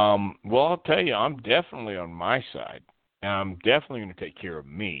 Well, I'll tell you, I'm definitely on my side. I'm definitely going to take care of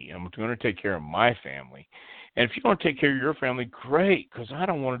me. I'm going to take care of my family. And if you want to take care of your family, great, because I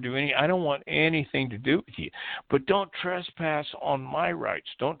don't want anything to do with you. But don't trespass on my rights.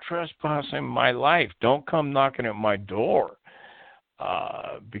 Don't trespass in my life. Don't come knocking at my door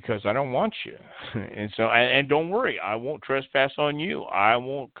because I don't want you. And don't worry, I won't trespass on you. I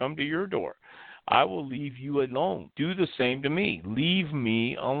won't come to your door. I will leave you alone. Do the same to me. Leave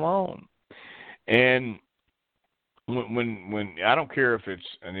me alone. And when I don't care if it's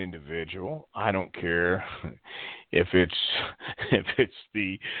an individual, I don't care if it's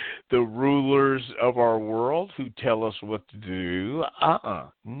the rulers of our world who tell us what to do.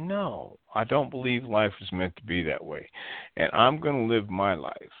 No, I don't believe life is meant to be that way, and I'm going to live my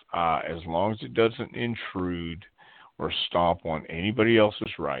life as long as it doesn't intrude or stomp on anybody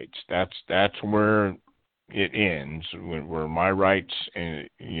else's rights. That's where it ends. Where my rights,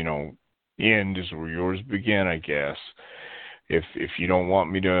 end is where yours begin, I guess. If you don't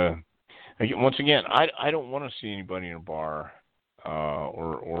want me to, once again, I don't want to see anybody in a bar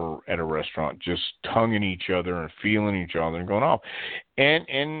or at a restaurant just tonguing each other and feeling each other and going off.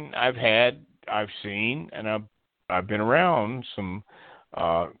 And I've seen, and I've been around some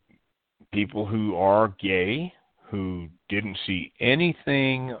people who are gay who didn't see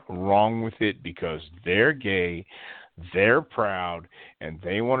anything wrong with it because they're gay. They're proud, and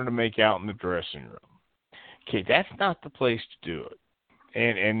they wanted to make out in the dressing room. Okay, that's not the place to do it,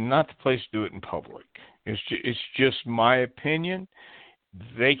 and not the place to do it in public. It's just my opinion.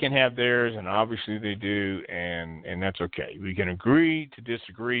 They can have theirs, and obviously they do, and that's okay. We can agree to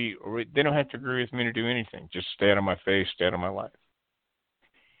disagree, or they don't have to agree with me to do anything. Just stay out of my face, stay out of my life.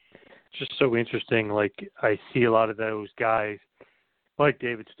 It's just so interesting. Like, I see a lot of those guys, like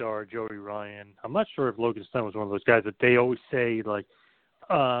David Starr, Joey Ryan. I'm not sure if Logan Stein was one of those guys, but they always say, like,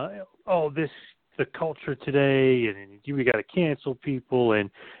 the culture today, and we got to cancel people, and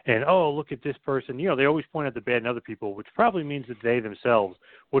oh, look at this person. You know, they always point out the bad in other people, which probably means that they themselves,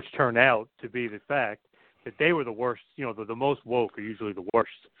 which turn out to be the fact that they were the worst. You know, the most woke are usually the worst.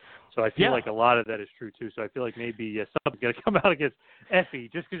 So I feel like a lot of that is true too. So I feel like maybe something's going to come out against Effie,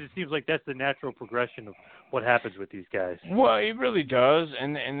 just because it seems like that's the natural progression of what happens with these guys. Well, it really does,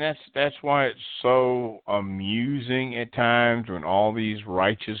 and that's why it's so amusing at times when all these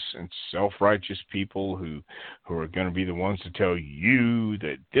righteous and self-righteous people who are going to be the ones to tell you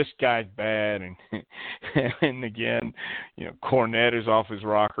that this guy's bad, and again, Cornette is off his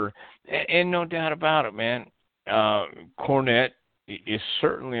rocker, and no doubt about it, man. Cornette is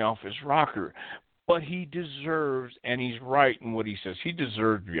certainly off his rocker, but he deserves, and he's right in what he says, he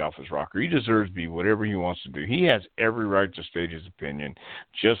deserves to be off his rocker. He deserves to be whatever he wants to do. He has every right to state his opinion,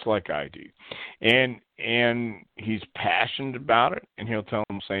 just like I do. And he's passionate about it, and he'll tell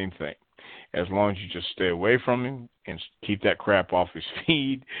them the same thing. as long as you just stay away from him and keep that crap off his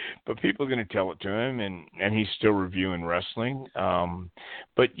feed. But people are going to tell it to him, and he's still reviewing wrestling.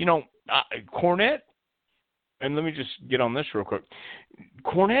 But, Cornette, and let me just get on this real quick.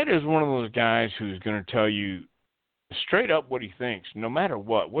 Cornette is one of those guys who's going to tell you straight up what he thinks, no matter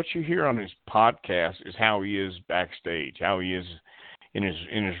what. What you hear on his podcast is how he is backstage, how he is in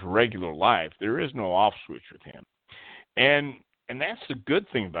his regular life. There is no off switch with him. And that's the good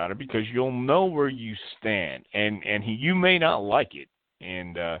thing about it, because you'll know where you stand. And you may not like it.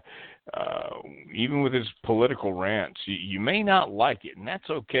 And even with his political rants, you may not like it, and that's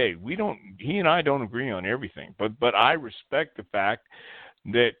okay. He and I don't agree on everything, but I respect the fact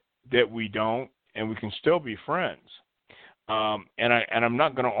that we don't, and we can still be friends. And I'm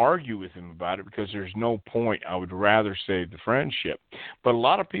not going to argue with him about it, because there's no point. I would rather save the friendship. But a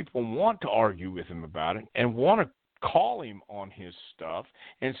lot of people want to argue with him about it and want to call him on his stuff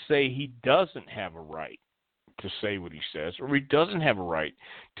and say he doesn't have a right to say what he says, or he doesn't have a right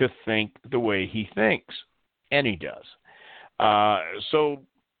to think the way he thinks, and he does. So,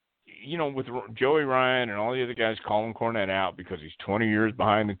 with Joey Ryan and all the other guys calling Cornette out because he's 20 years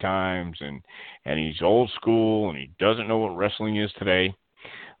behind the times and he's old school and he doesn't know what wrestling is today,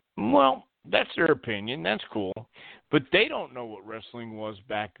 well, that's their opinion. That's cool. But they don't know what wrestling was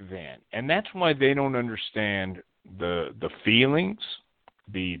back then, and that's why they don't understand the feelings,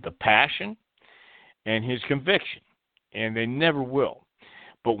 the passion, and his conviction, and they never will.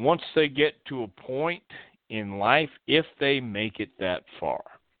 But once they get to a point in life, if they make it that far,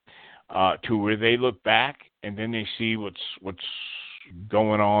 to where they look back and then they see what's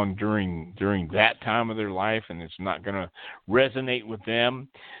going on during that time of their life, and it's not going to resonate with them,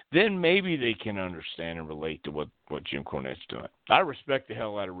 then maybe they can understand and relate to what Jim Cornette's doing. I respect the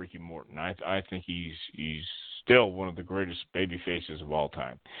hell out of Ricky Morton. I think he's still one of the greatest baby faces of all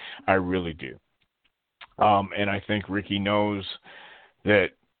time. I really do. And I think Ricky knows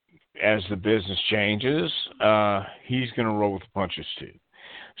that as the business changes, he's going to roll with the punches too.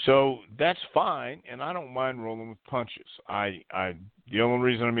 So that's fine, and I don't mind rolling with punches. The only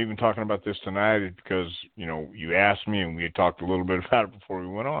reason I'm even talking about this tonight is because, you asked me and we had talked a little bit about it before we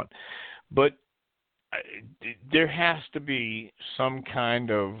went on. But there has to be some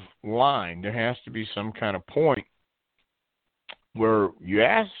kind of line. There has to be some kind of point where you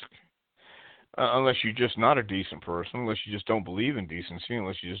ask, unless you're just not a decent person, unless you just don't believe in decency,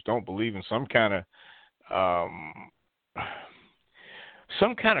 unless you just don't believe in some kind of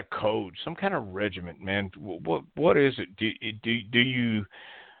code, some kind of regiment, man. What is it? Do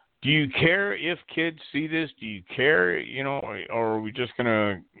you care if kids see this? Do you care, or are we just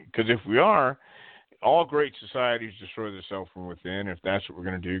gonna? Because if we are, all great societies destroy themselves from within. If that's what we're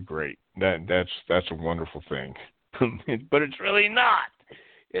gonna do, great. That's a wonderful thing. But it's really not.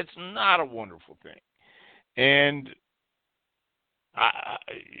 It's not a wonderful thing. And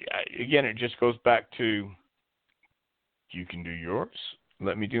again, it just goes back to, you can do yours,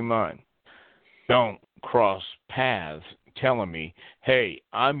 let me do mine. Don't cross paths telling me, hey,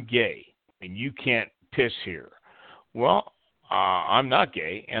 I'm gay and you can't piss here. Well, I'm not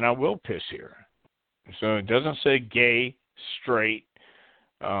gay and I will piss here. So it doesn't say gay, straight,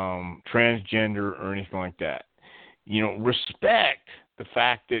 transgender, or anything like that. Respect the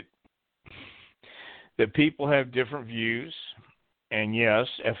fact that people have different views, and yes,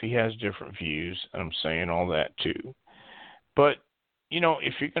 Effie has different views. I'm saying all that too. But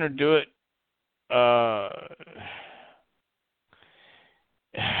if you're going to do it,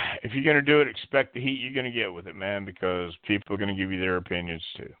 expect the heat you're going to get with it, man, because people are going to give you their opinions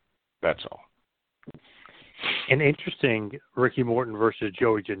too. That's all. And interesting, Ricky Morton versus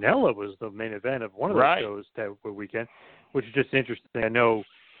Joey Janela was the main event of one of those shows that weekend, which is just interesting. I know,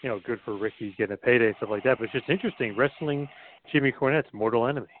 good for Ricky getting a payday and stuff like that, but it's just interesting. Wrestling Jimmy Cornette's mortal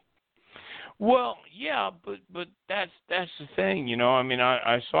enemy. Well, yeah, but that's the thing,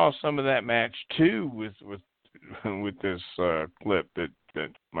 I saw some of that match too with this clip that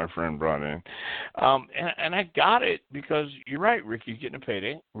my friend brought in, and I got it because you're right. Ricky's getting a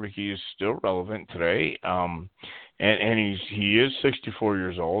payday. Ricky is still relevant today, and he is 64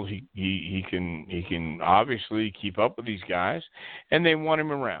 years old. He can obviously keep up with these guys, and they want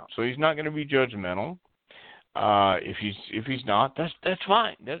him around. So he's not going to be judgmental. If he's not, that's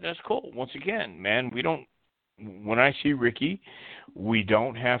fine. That's cool. Once again, man, when I see Ricky, we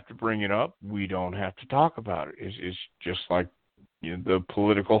don't have to bring it up. We don't have to talk about it. It's just like the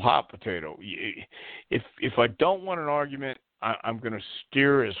political hot potato. If I don't want an argument, I'm going to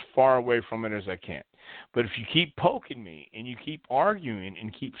steer as far away from it as I can. But if you keep poking me and you keep arguing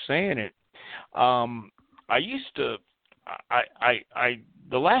and keep saying it,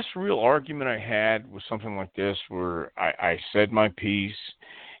 the last real argument I had was something like this, where I said my piece,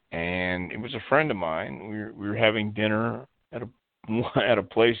 and it was a friend of mine. We were having dinner at a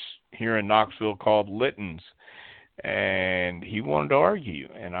place here in Knoxville called Litton's, and he wanted to argue,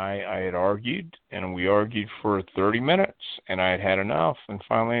 and I had argued, and we argued for 30 minutes, and I had enough, and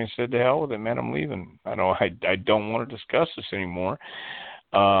finally I said, to hell with it, man, I'm leaving. I don't want to discuss this anymore.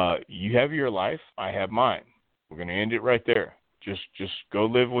 You have your life, I have mine. We're going to end it right there. Just go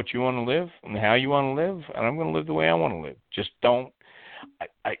live what you want to live and how you want to live, and I'm going to live the way I want to live. Just don't.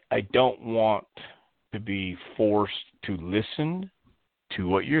 I don't want to be forced to listen to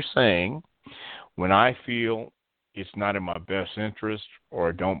what you're saying when I feel it's not in my best interest or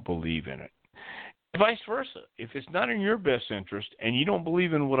I don't believe in it. Vice versa. If it's not in your best interest and you don't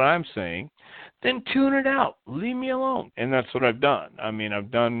believe in what I'm saying, then tune it out. Leave me alone. And that's what I've done. I mean,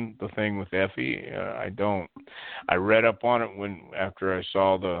 I've done the thing with Effie. I read up on it after I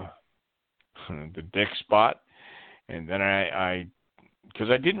saw the dick spot, and then because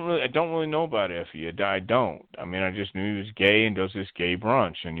I don't really know about Effie. I don't. I mean, I just knew he was gay and does this gay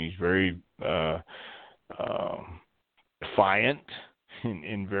brunch, and he's very defiant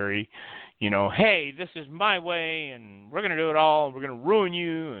and very, hey, this is my way, and we're going to do it all, and we're going to ruin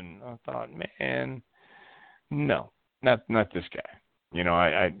you. And I thought, man, no, not this guy.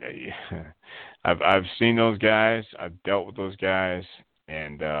 I've seen those guys. I've dealt with those guys,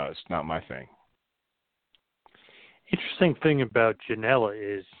 and it's not my thing. Interesting thing about Janela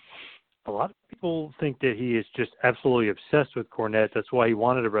is a lot of people think that he is just absolutely obsessed with Cornette. That's why he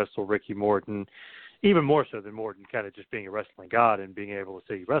wanted to wrestle Ricky Morton, even more so than Morton kind of just being a wrestling god and being able to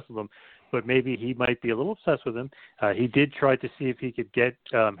say he wrestled him. But maybe he might be a little obsessed with him. He did try to see if he could get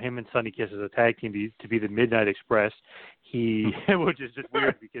him and Sonny Kiss as a tag team to be the Midnight Express. Which is just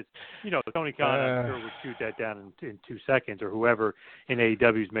weird because, Tony Khan, I'm sure, would shoot that down in 2 seconds, or whoever in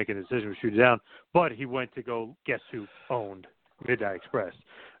AEW is making the decision would shoot it down. But he went to go guess who owned Midnight Express.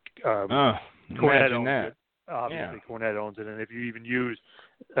 Cornette owns it. Obviously, yeah. Cornette owns it. And if you even use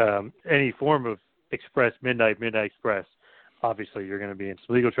any form of Midnight Express, obviously you're going to be in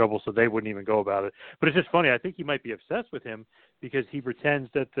some legal trouble, so they wouldn't even go about it. But it's just funny. I think he might be obsessed with him because he pretends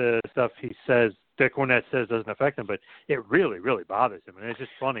that the stuff he says, that Cornette says, doesn't affect him, but it really, really bothers him. And it's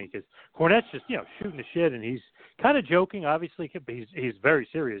just funny because Cornette's just, shooting the shit, and he's kind of joking. Obviously, he's very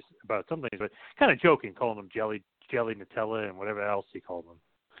serious about some things, but kind of joking, calling him jelly Nutella and whatever else he called him.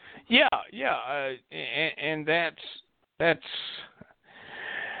 Yeah, and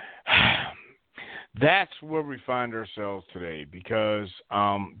that's where we find ourselves today, because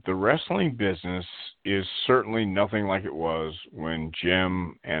the wrestling business is certainly nothing like it was when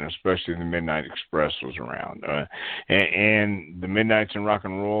Jim and especially the Midnight Express was around. And the Midnights in Rock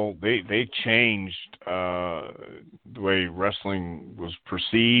and Roll, they changed the way wrestling was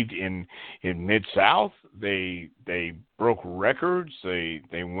perceived in Mid-South. They broke records. They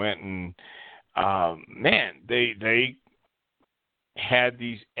went and they had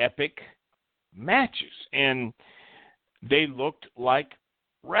these epic matches, and they looked like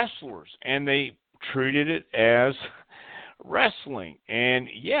wrestlers, and they treated it as wrestling. And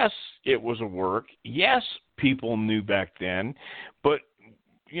yes, it was a work. Yes, people knew back then, but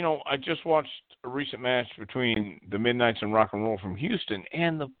I just watched a recent match between the Midnights and Rock and Roll from Houston,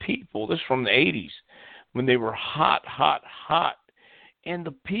 and the people, this is from the 80s, when they were hot, and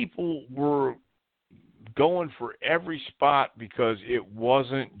the people were going for every spot because it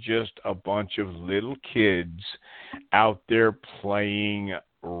wasn't just a bunch of little kids out there playing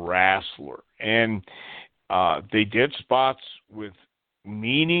wrestler. And they did spots with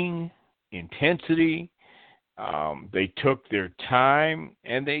meaning, intensity. They took their time,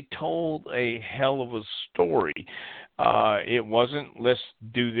 and they told a hell of a story. It wasn't, let's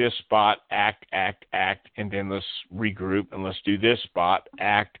do this spot, act, and then let's regroup, and let's do this spot,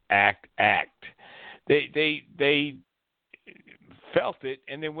 act. They felt it,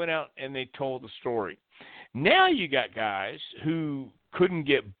 and they went out and they told the story. Now you got guys who couldn't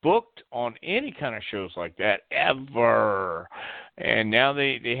get booked on any kind of shows like that ever, and now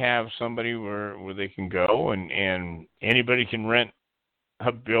they have somebody where they can go, and anybody can rent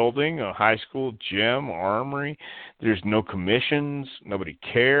a building, a high school gym, armory. There's no commissions. Nobody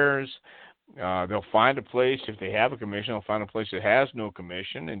cares. They'll find a place, if they have a commission, they'll find a place that has no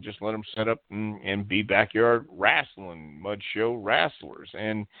commission and just let them set up and be backyard wrestling, mud show wrestlers.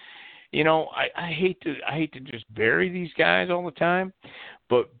 And, I hate to just bury these guys all the time,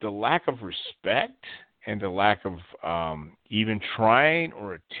 but the lack of respect and the lack of even trying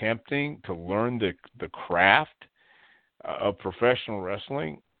or attempting to learn the craft of professional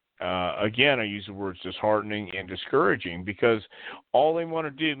wrestling, again, I use the words disheartening and discouraging because all they want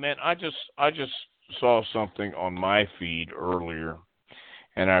to do, man, I just saw something on my feed earlier,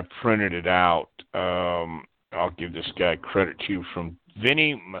 and I printed it out. I'll give this guy credit too, from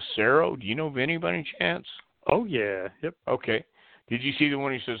Vinny Massaro. Do you know Vinny by any chance? Oh, yeah. Yep. Okay. Did you see the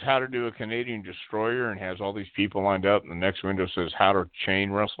one he says how to do a Canadian destroyer and has all these people lined up, and the next window says how to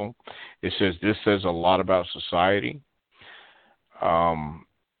chain wrestle? It says this says a lot about society.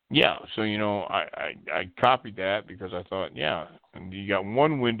 Yeah, so, I copied that because I thought, yeah, and you got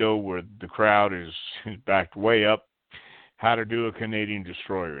one window where the crowd is backed way up, how to do a Canadian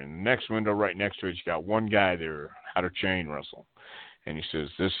destroyer. And the next window right next to it, you got one guy there, how to chain wrestle. And he says,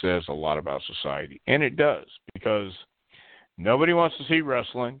 this says a lot about society. And it does, because nobody wants to see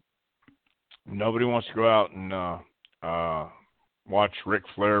wrestling. Nobody wants to go out and watch Ric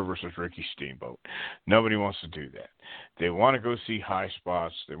Flair versus Ricky Steamboat. Nobody wants to do that. They want to go see high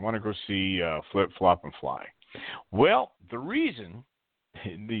spots. They want to go see Flip, Flop, and Fly. Well, the reason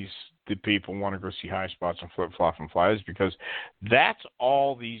the people want to go see high spots and Flip, Flop, and Fly is because that's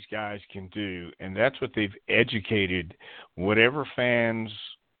all these guys can do, and that's what they've educated whatever fans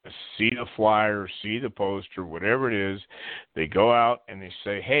see the flyer, see the poster, whatever it is. They go out and they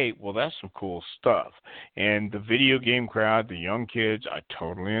say, hey, well, that's some cool stuff. And the video game crowd, the young kids, I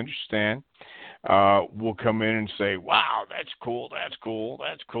totally understand, will come in and say, wow, that's cool, that's cool,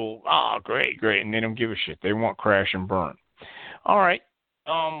 that's cool. Oh, great, great. And they don't give a shit. They want crash and burn. All right.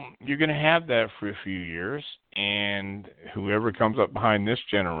 You're going to have that for a few years, and whoever comes up behind this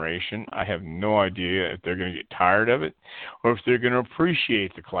generation, I have no idea if they're going to get tired of it or if they're going to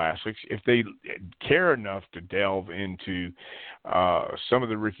appreciate the classics, if they care enough to delve into some of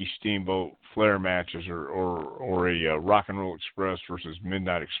the Ricky Steamboat Flair matches or a Rock and Roll Express versus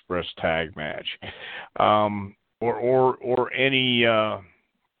Midnight Express tag match, or any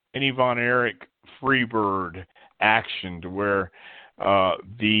Von Erich Freebird action to where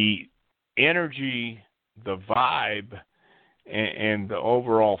the energy, the vibe, and the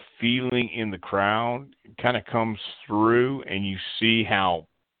overall feeling in the crowd kind of comes through, and you see how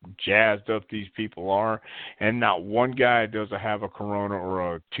jazzed up these people are. And not one guy does have a Corona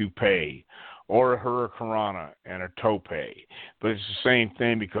or a toupee or a Hurricanrana and a tope. But it's the same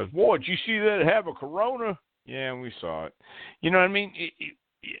thing because, boy, did you see that have a Corona? Yeah, we saw it. You know what I mean?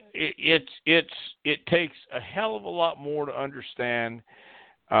 It takes a hell of a lot more to understand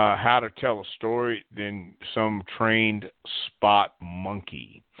how to tell a story than some trained spot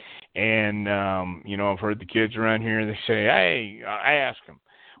monkey. And I've heard the kids around here, they say, hey, I ask them,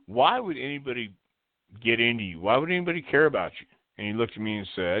 why would anybody get into you? Why would anybody care about you? And he looked at me and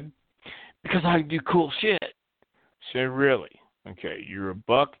said, because I do cool shit. I said, really? Okay, you're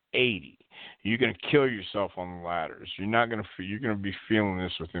 $180. You're going to kill yourself on the ladders. You're going to be feeling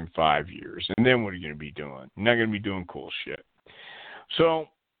this within 5 years. And then what are you going to be doing? You're not going to be doing cool shit. So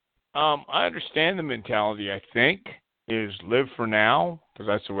I understand the mentality, I think, is live for now, because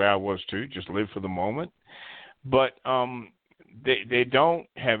that's the way I was too, just live for the moment. But they don't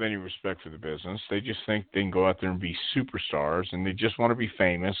have any respect for the business. They just think they can go out there and be superstars, and they just want to be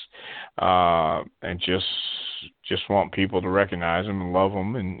famous and just want people to recognize them and love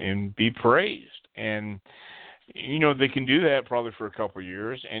them and be praised. And, they can do that probably for a couple of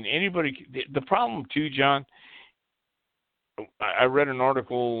years. And the problem too, John, I read an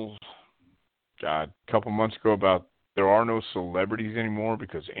article, a couple months ago about there are no celebrities anymore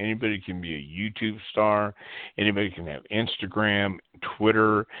because anybody can be a YouTube star. Anybody can have Instagram,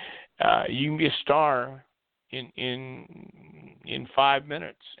 Twitter. You can be a star in 5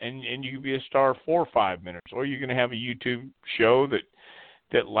 minutes, and you can be a star for 5 minutes, or you're going to have a YouTube show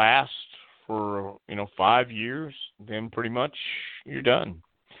that lasts for 5 years. Then pretty much you're done.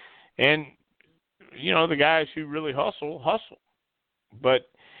 And the guys who really hustle. But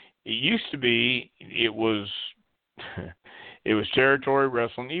it used to be it was territory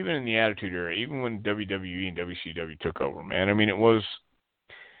wrestling, even in the Attitude Era, even when WWE and WCW took over, man. I mean, it wasn't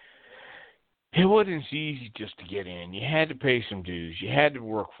as easy just to get in. You had to pay some dues. You had to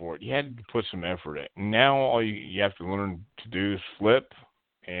work for it. You had to put some effort in. And now all you have to learn to do is flip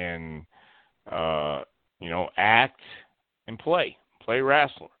and, act and play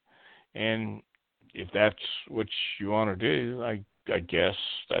wrestler. And if that's what you want to do, I guess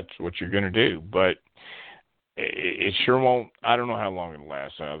that's what you're going to do. But it sure won't. I don't know how long it'll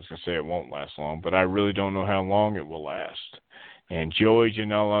last. I was going to say it won't last long, but I really don't know how long it will last. And Joey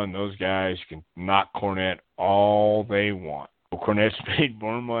Janela and those guys can knock Cornette all they want. Well, Cornette's made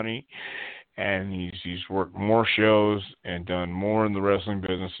more money, and he's worked more shows and done more in the wrestling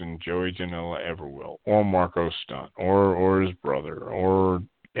business than Joey Janela ever will, or Marco Stunt, or his brother, or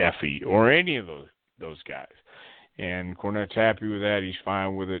Effie or any of those guys. And Cornette's happy with that. He's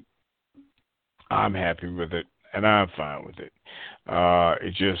fine with it. I'm happy with it, and I'm fine with it.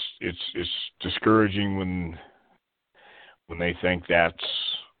 It's discouraging when they think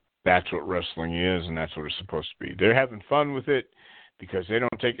that's what wrestling is and that's what it's supposed to be. They're having fun with it because they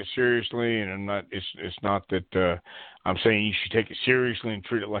don't take it seriously, and it's not that I'm saying you should take it seriously and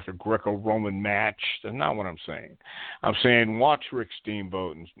treat it like a Greco-Roman match. That's not what I'm saying. I'm saying watch Rick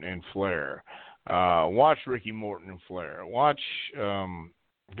Steamboat and Flair. Watch Ricky Morton and Flair. Watch a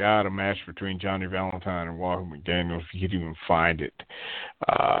match between Johnny Valentine and Wahoo McDaniel, if you could even find it.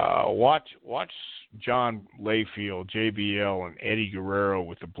 Watch John Layfield, JBL, and Eddie Guerrero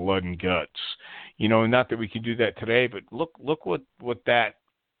with the blood and guts. Not that we can do that today, but look what that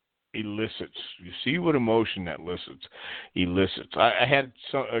elicits. You see what emotion that elicits. I had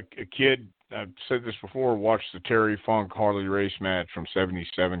a kid, I've said this before, watched the Terry Funk Harley Race match from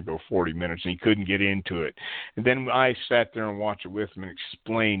 77 go 40 minutes, and he couldn't get into it. And then I sat there and watched it with him and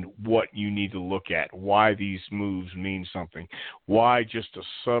explained what you need to look at, why these moves mean something, why just a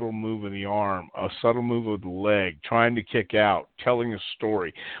subtle move of the arm, a subtle move of the leg, trying to kick out, telling a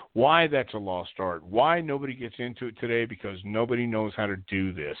story, why that's a lost art, why nobody gets into it today, because nobody knows how to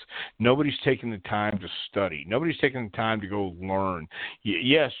do this. Nobody's taking the time to study. Nobody's taking the time to go learn.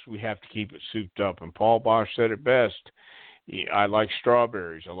 Yes, we have to keep it souped up, and Paul Bosch said it best. I like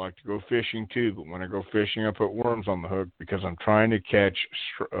strawberries. I like to go fishing too, but when I go fishing, I put worms on the hook because I'm trying to catch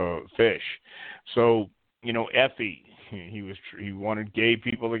fish. So, Effie, he wanted gay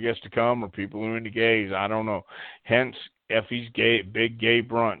people, I guess, to come, or people who are into gays. I don't know. Hence, Effie's big gay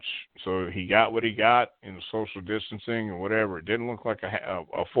brunch. So he got what he got in the social distancing or whatever. It didn't look like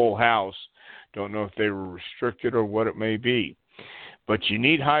a full house. Don't know if they were restricted or what it may be. But you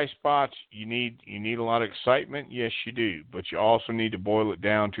need high spots. You need a lot of excitement. Yes, you do. But you also need to boil it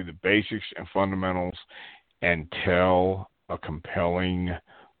down to the basics and fundamentals and tell a compelling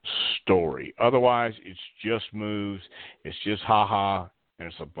story. Otherwise, it's just moves. It's just ha-ha, and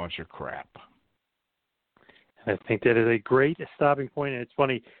it's a bunch of crap. I think that is a great stopping point. And it's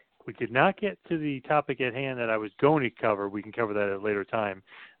funny, we could not get to the topic at hand that I was going to cover. We can cover that at a later time.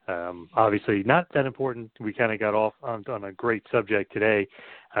 Obviously not that important. We kind of got off on a great subject today.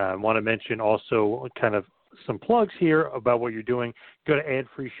 I want to mention also kind of some plugs here about what you're doing. Go to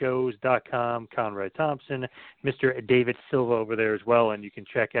adfreeshows.com, Conrad Thompson, Mr. David Silva over there as well, and you can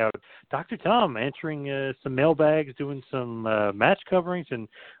check out Dr. Tom answering some mailbags, doing some match coverings, and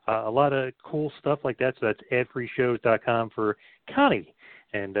a lot of cool stuff like that. So that's adfreeshows.com for Connie.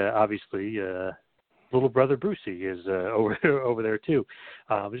 And obviously, little brother Brucey is over there too.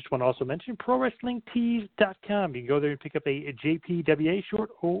 I just want to also mention ProWrestlingTees.com. You can go there and pick up a JPWA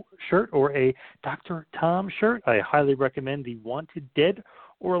shirt or a Dr. Tom shirt. I highly recommend the Wanted Dead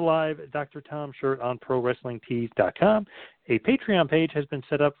or Alive Dr. Tom shirt on ProWrestlingTees.com. A Patreon page has been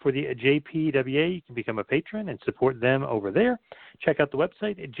set up for the JPWA. You can become a patron and support them over there. Check out the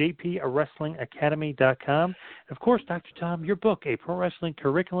website at jpwrestlingacademy.com. Of course, Dr. Tom, your book, A Pro Wrestling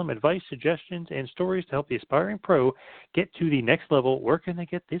Curriculum, Advice, Suggestions, and Stories to Help the Aspiring Pro Get to the Next Level. Where can they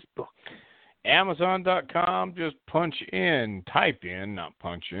get this book? Amazon.com. Just type in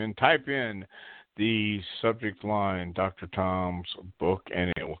the subject line, Dr. Tom's book, and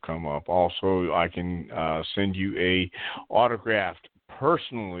it will come up. Also, I can send you a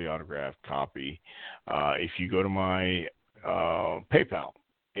personally autographed copy if you go to my PayPal.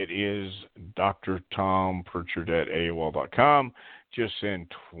 It is drtompritchard@AOL.com. Just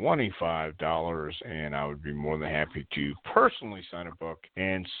send $25, and I would be more than happy to personally sign a book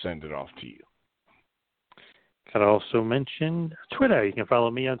and send it off to you. Can I also mention Twitter? You can follow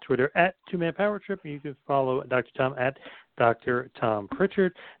me on Twitter at 2ManPowerTrip, and you can follow Dr. Tom at Dr. Tom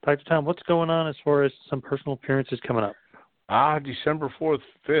Pritchard. Dr. Tom, what's going on as far as some personal appearances coming up? December 4th,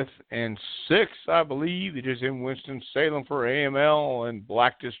 5th, and 6th, I believe. It is in Winston-Salem for AML and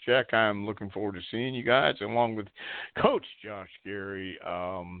Black Disc Jack. I'm looking forward to seeing you guys, along with Coach Josh Gary.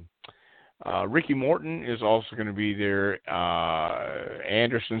 Ricky Morton is also going to be there.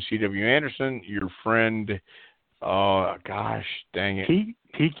 Anderson, C.W. Anderson, your friend, gosh, dang it.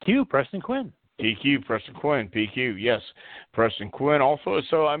 PQ, Preston Quinn. Preston Quinn, PQ, yes. Preston Quinn also.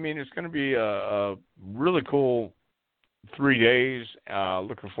 So, I mean, it's going to be a really cool 3 days.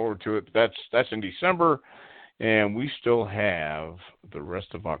 Looking forward to it. That's in December, and we still have the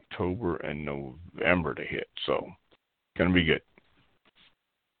rest of October and November to hit. So, going to be good.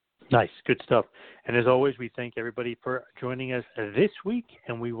 Nice. Good stuff. And as always, we thank everybody for joining us this week,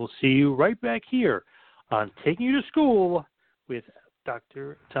 and we will see you right back here on Taking You to School with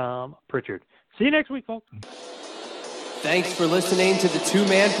Dr. Tom Pritchard. See you next week, folks. Thanks for listening to the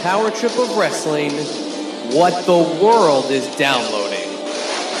two-man power trip of wrestling. What the world is downloading.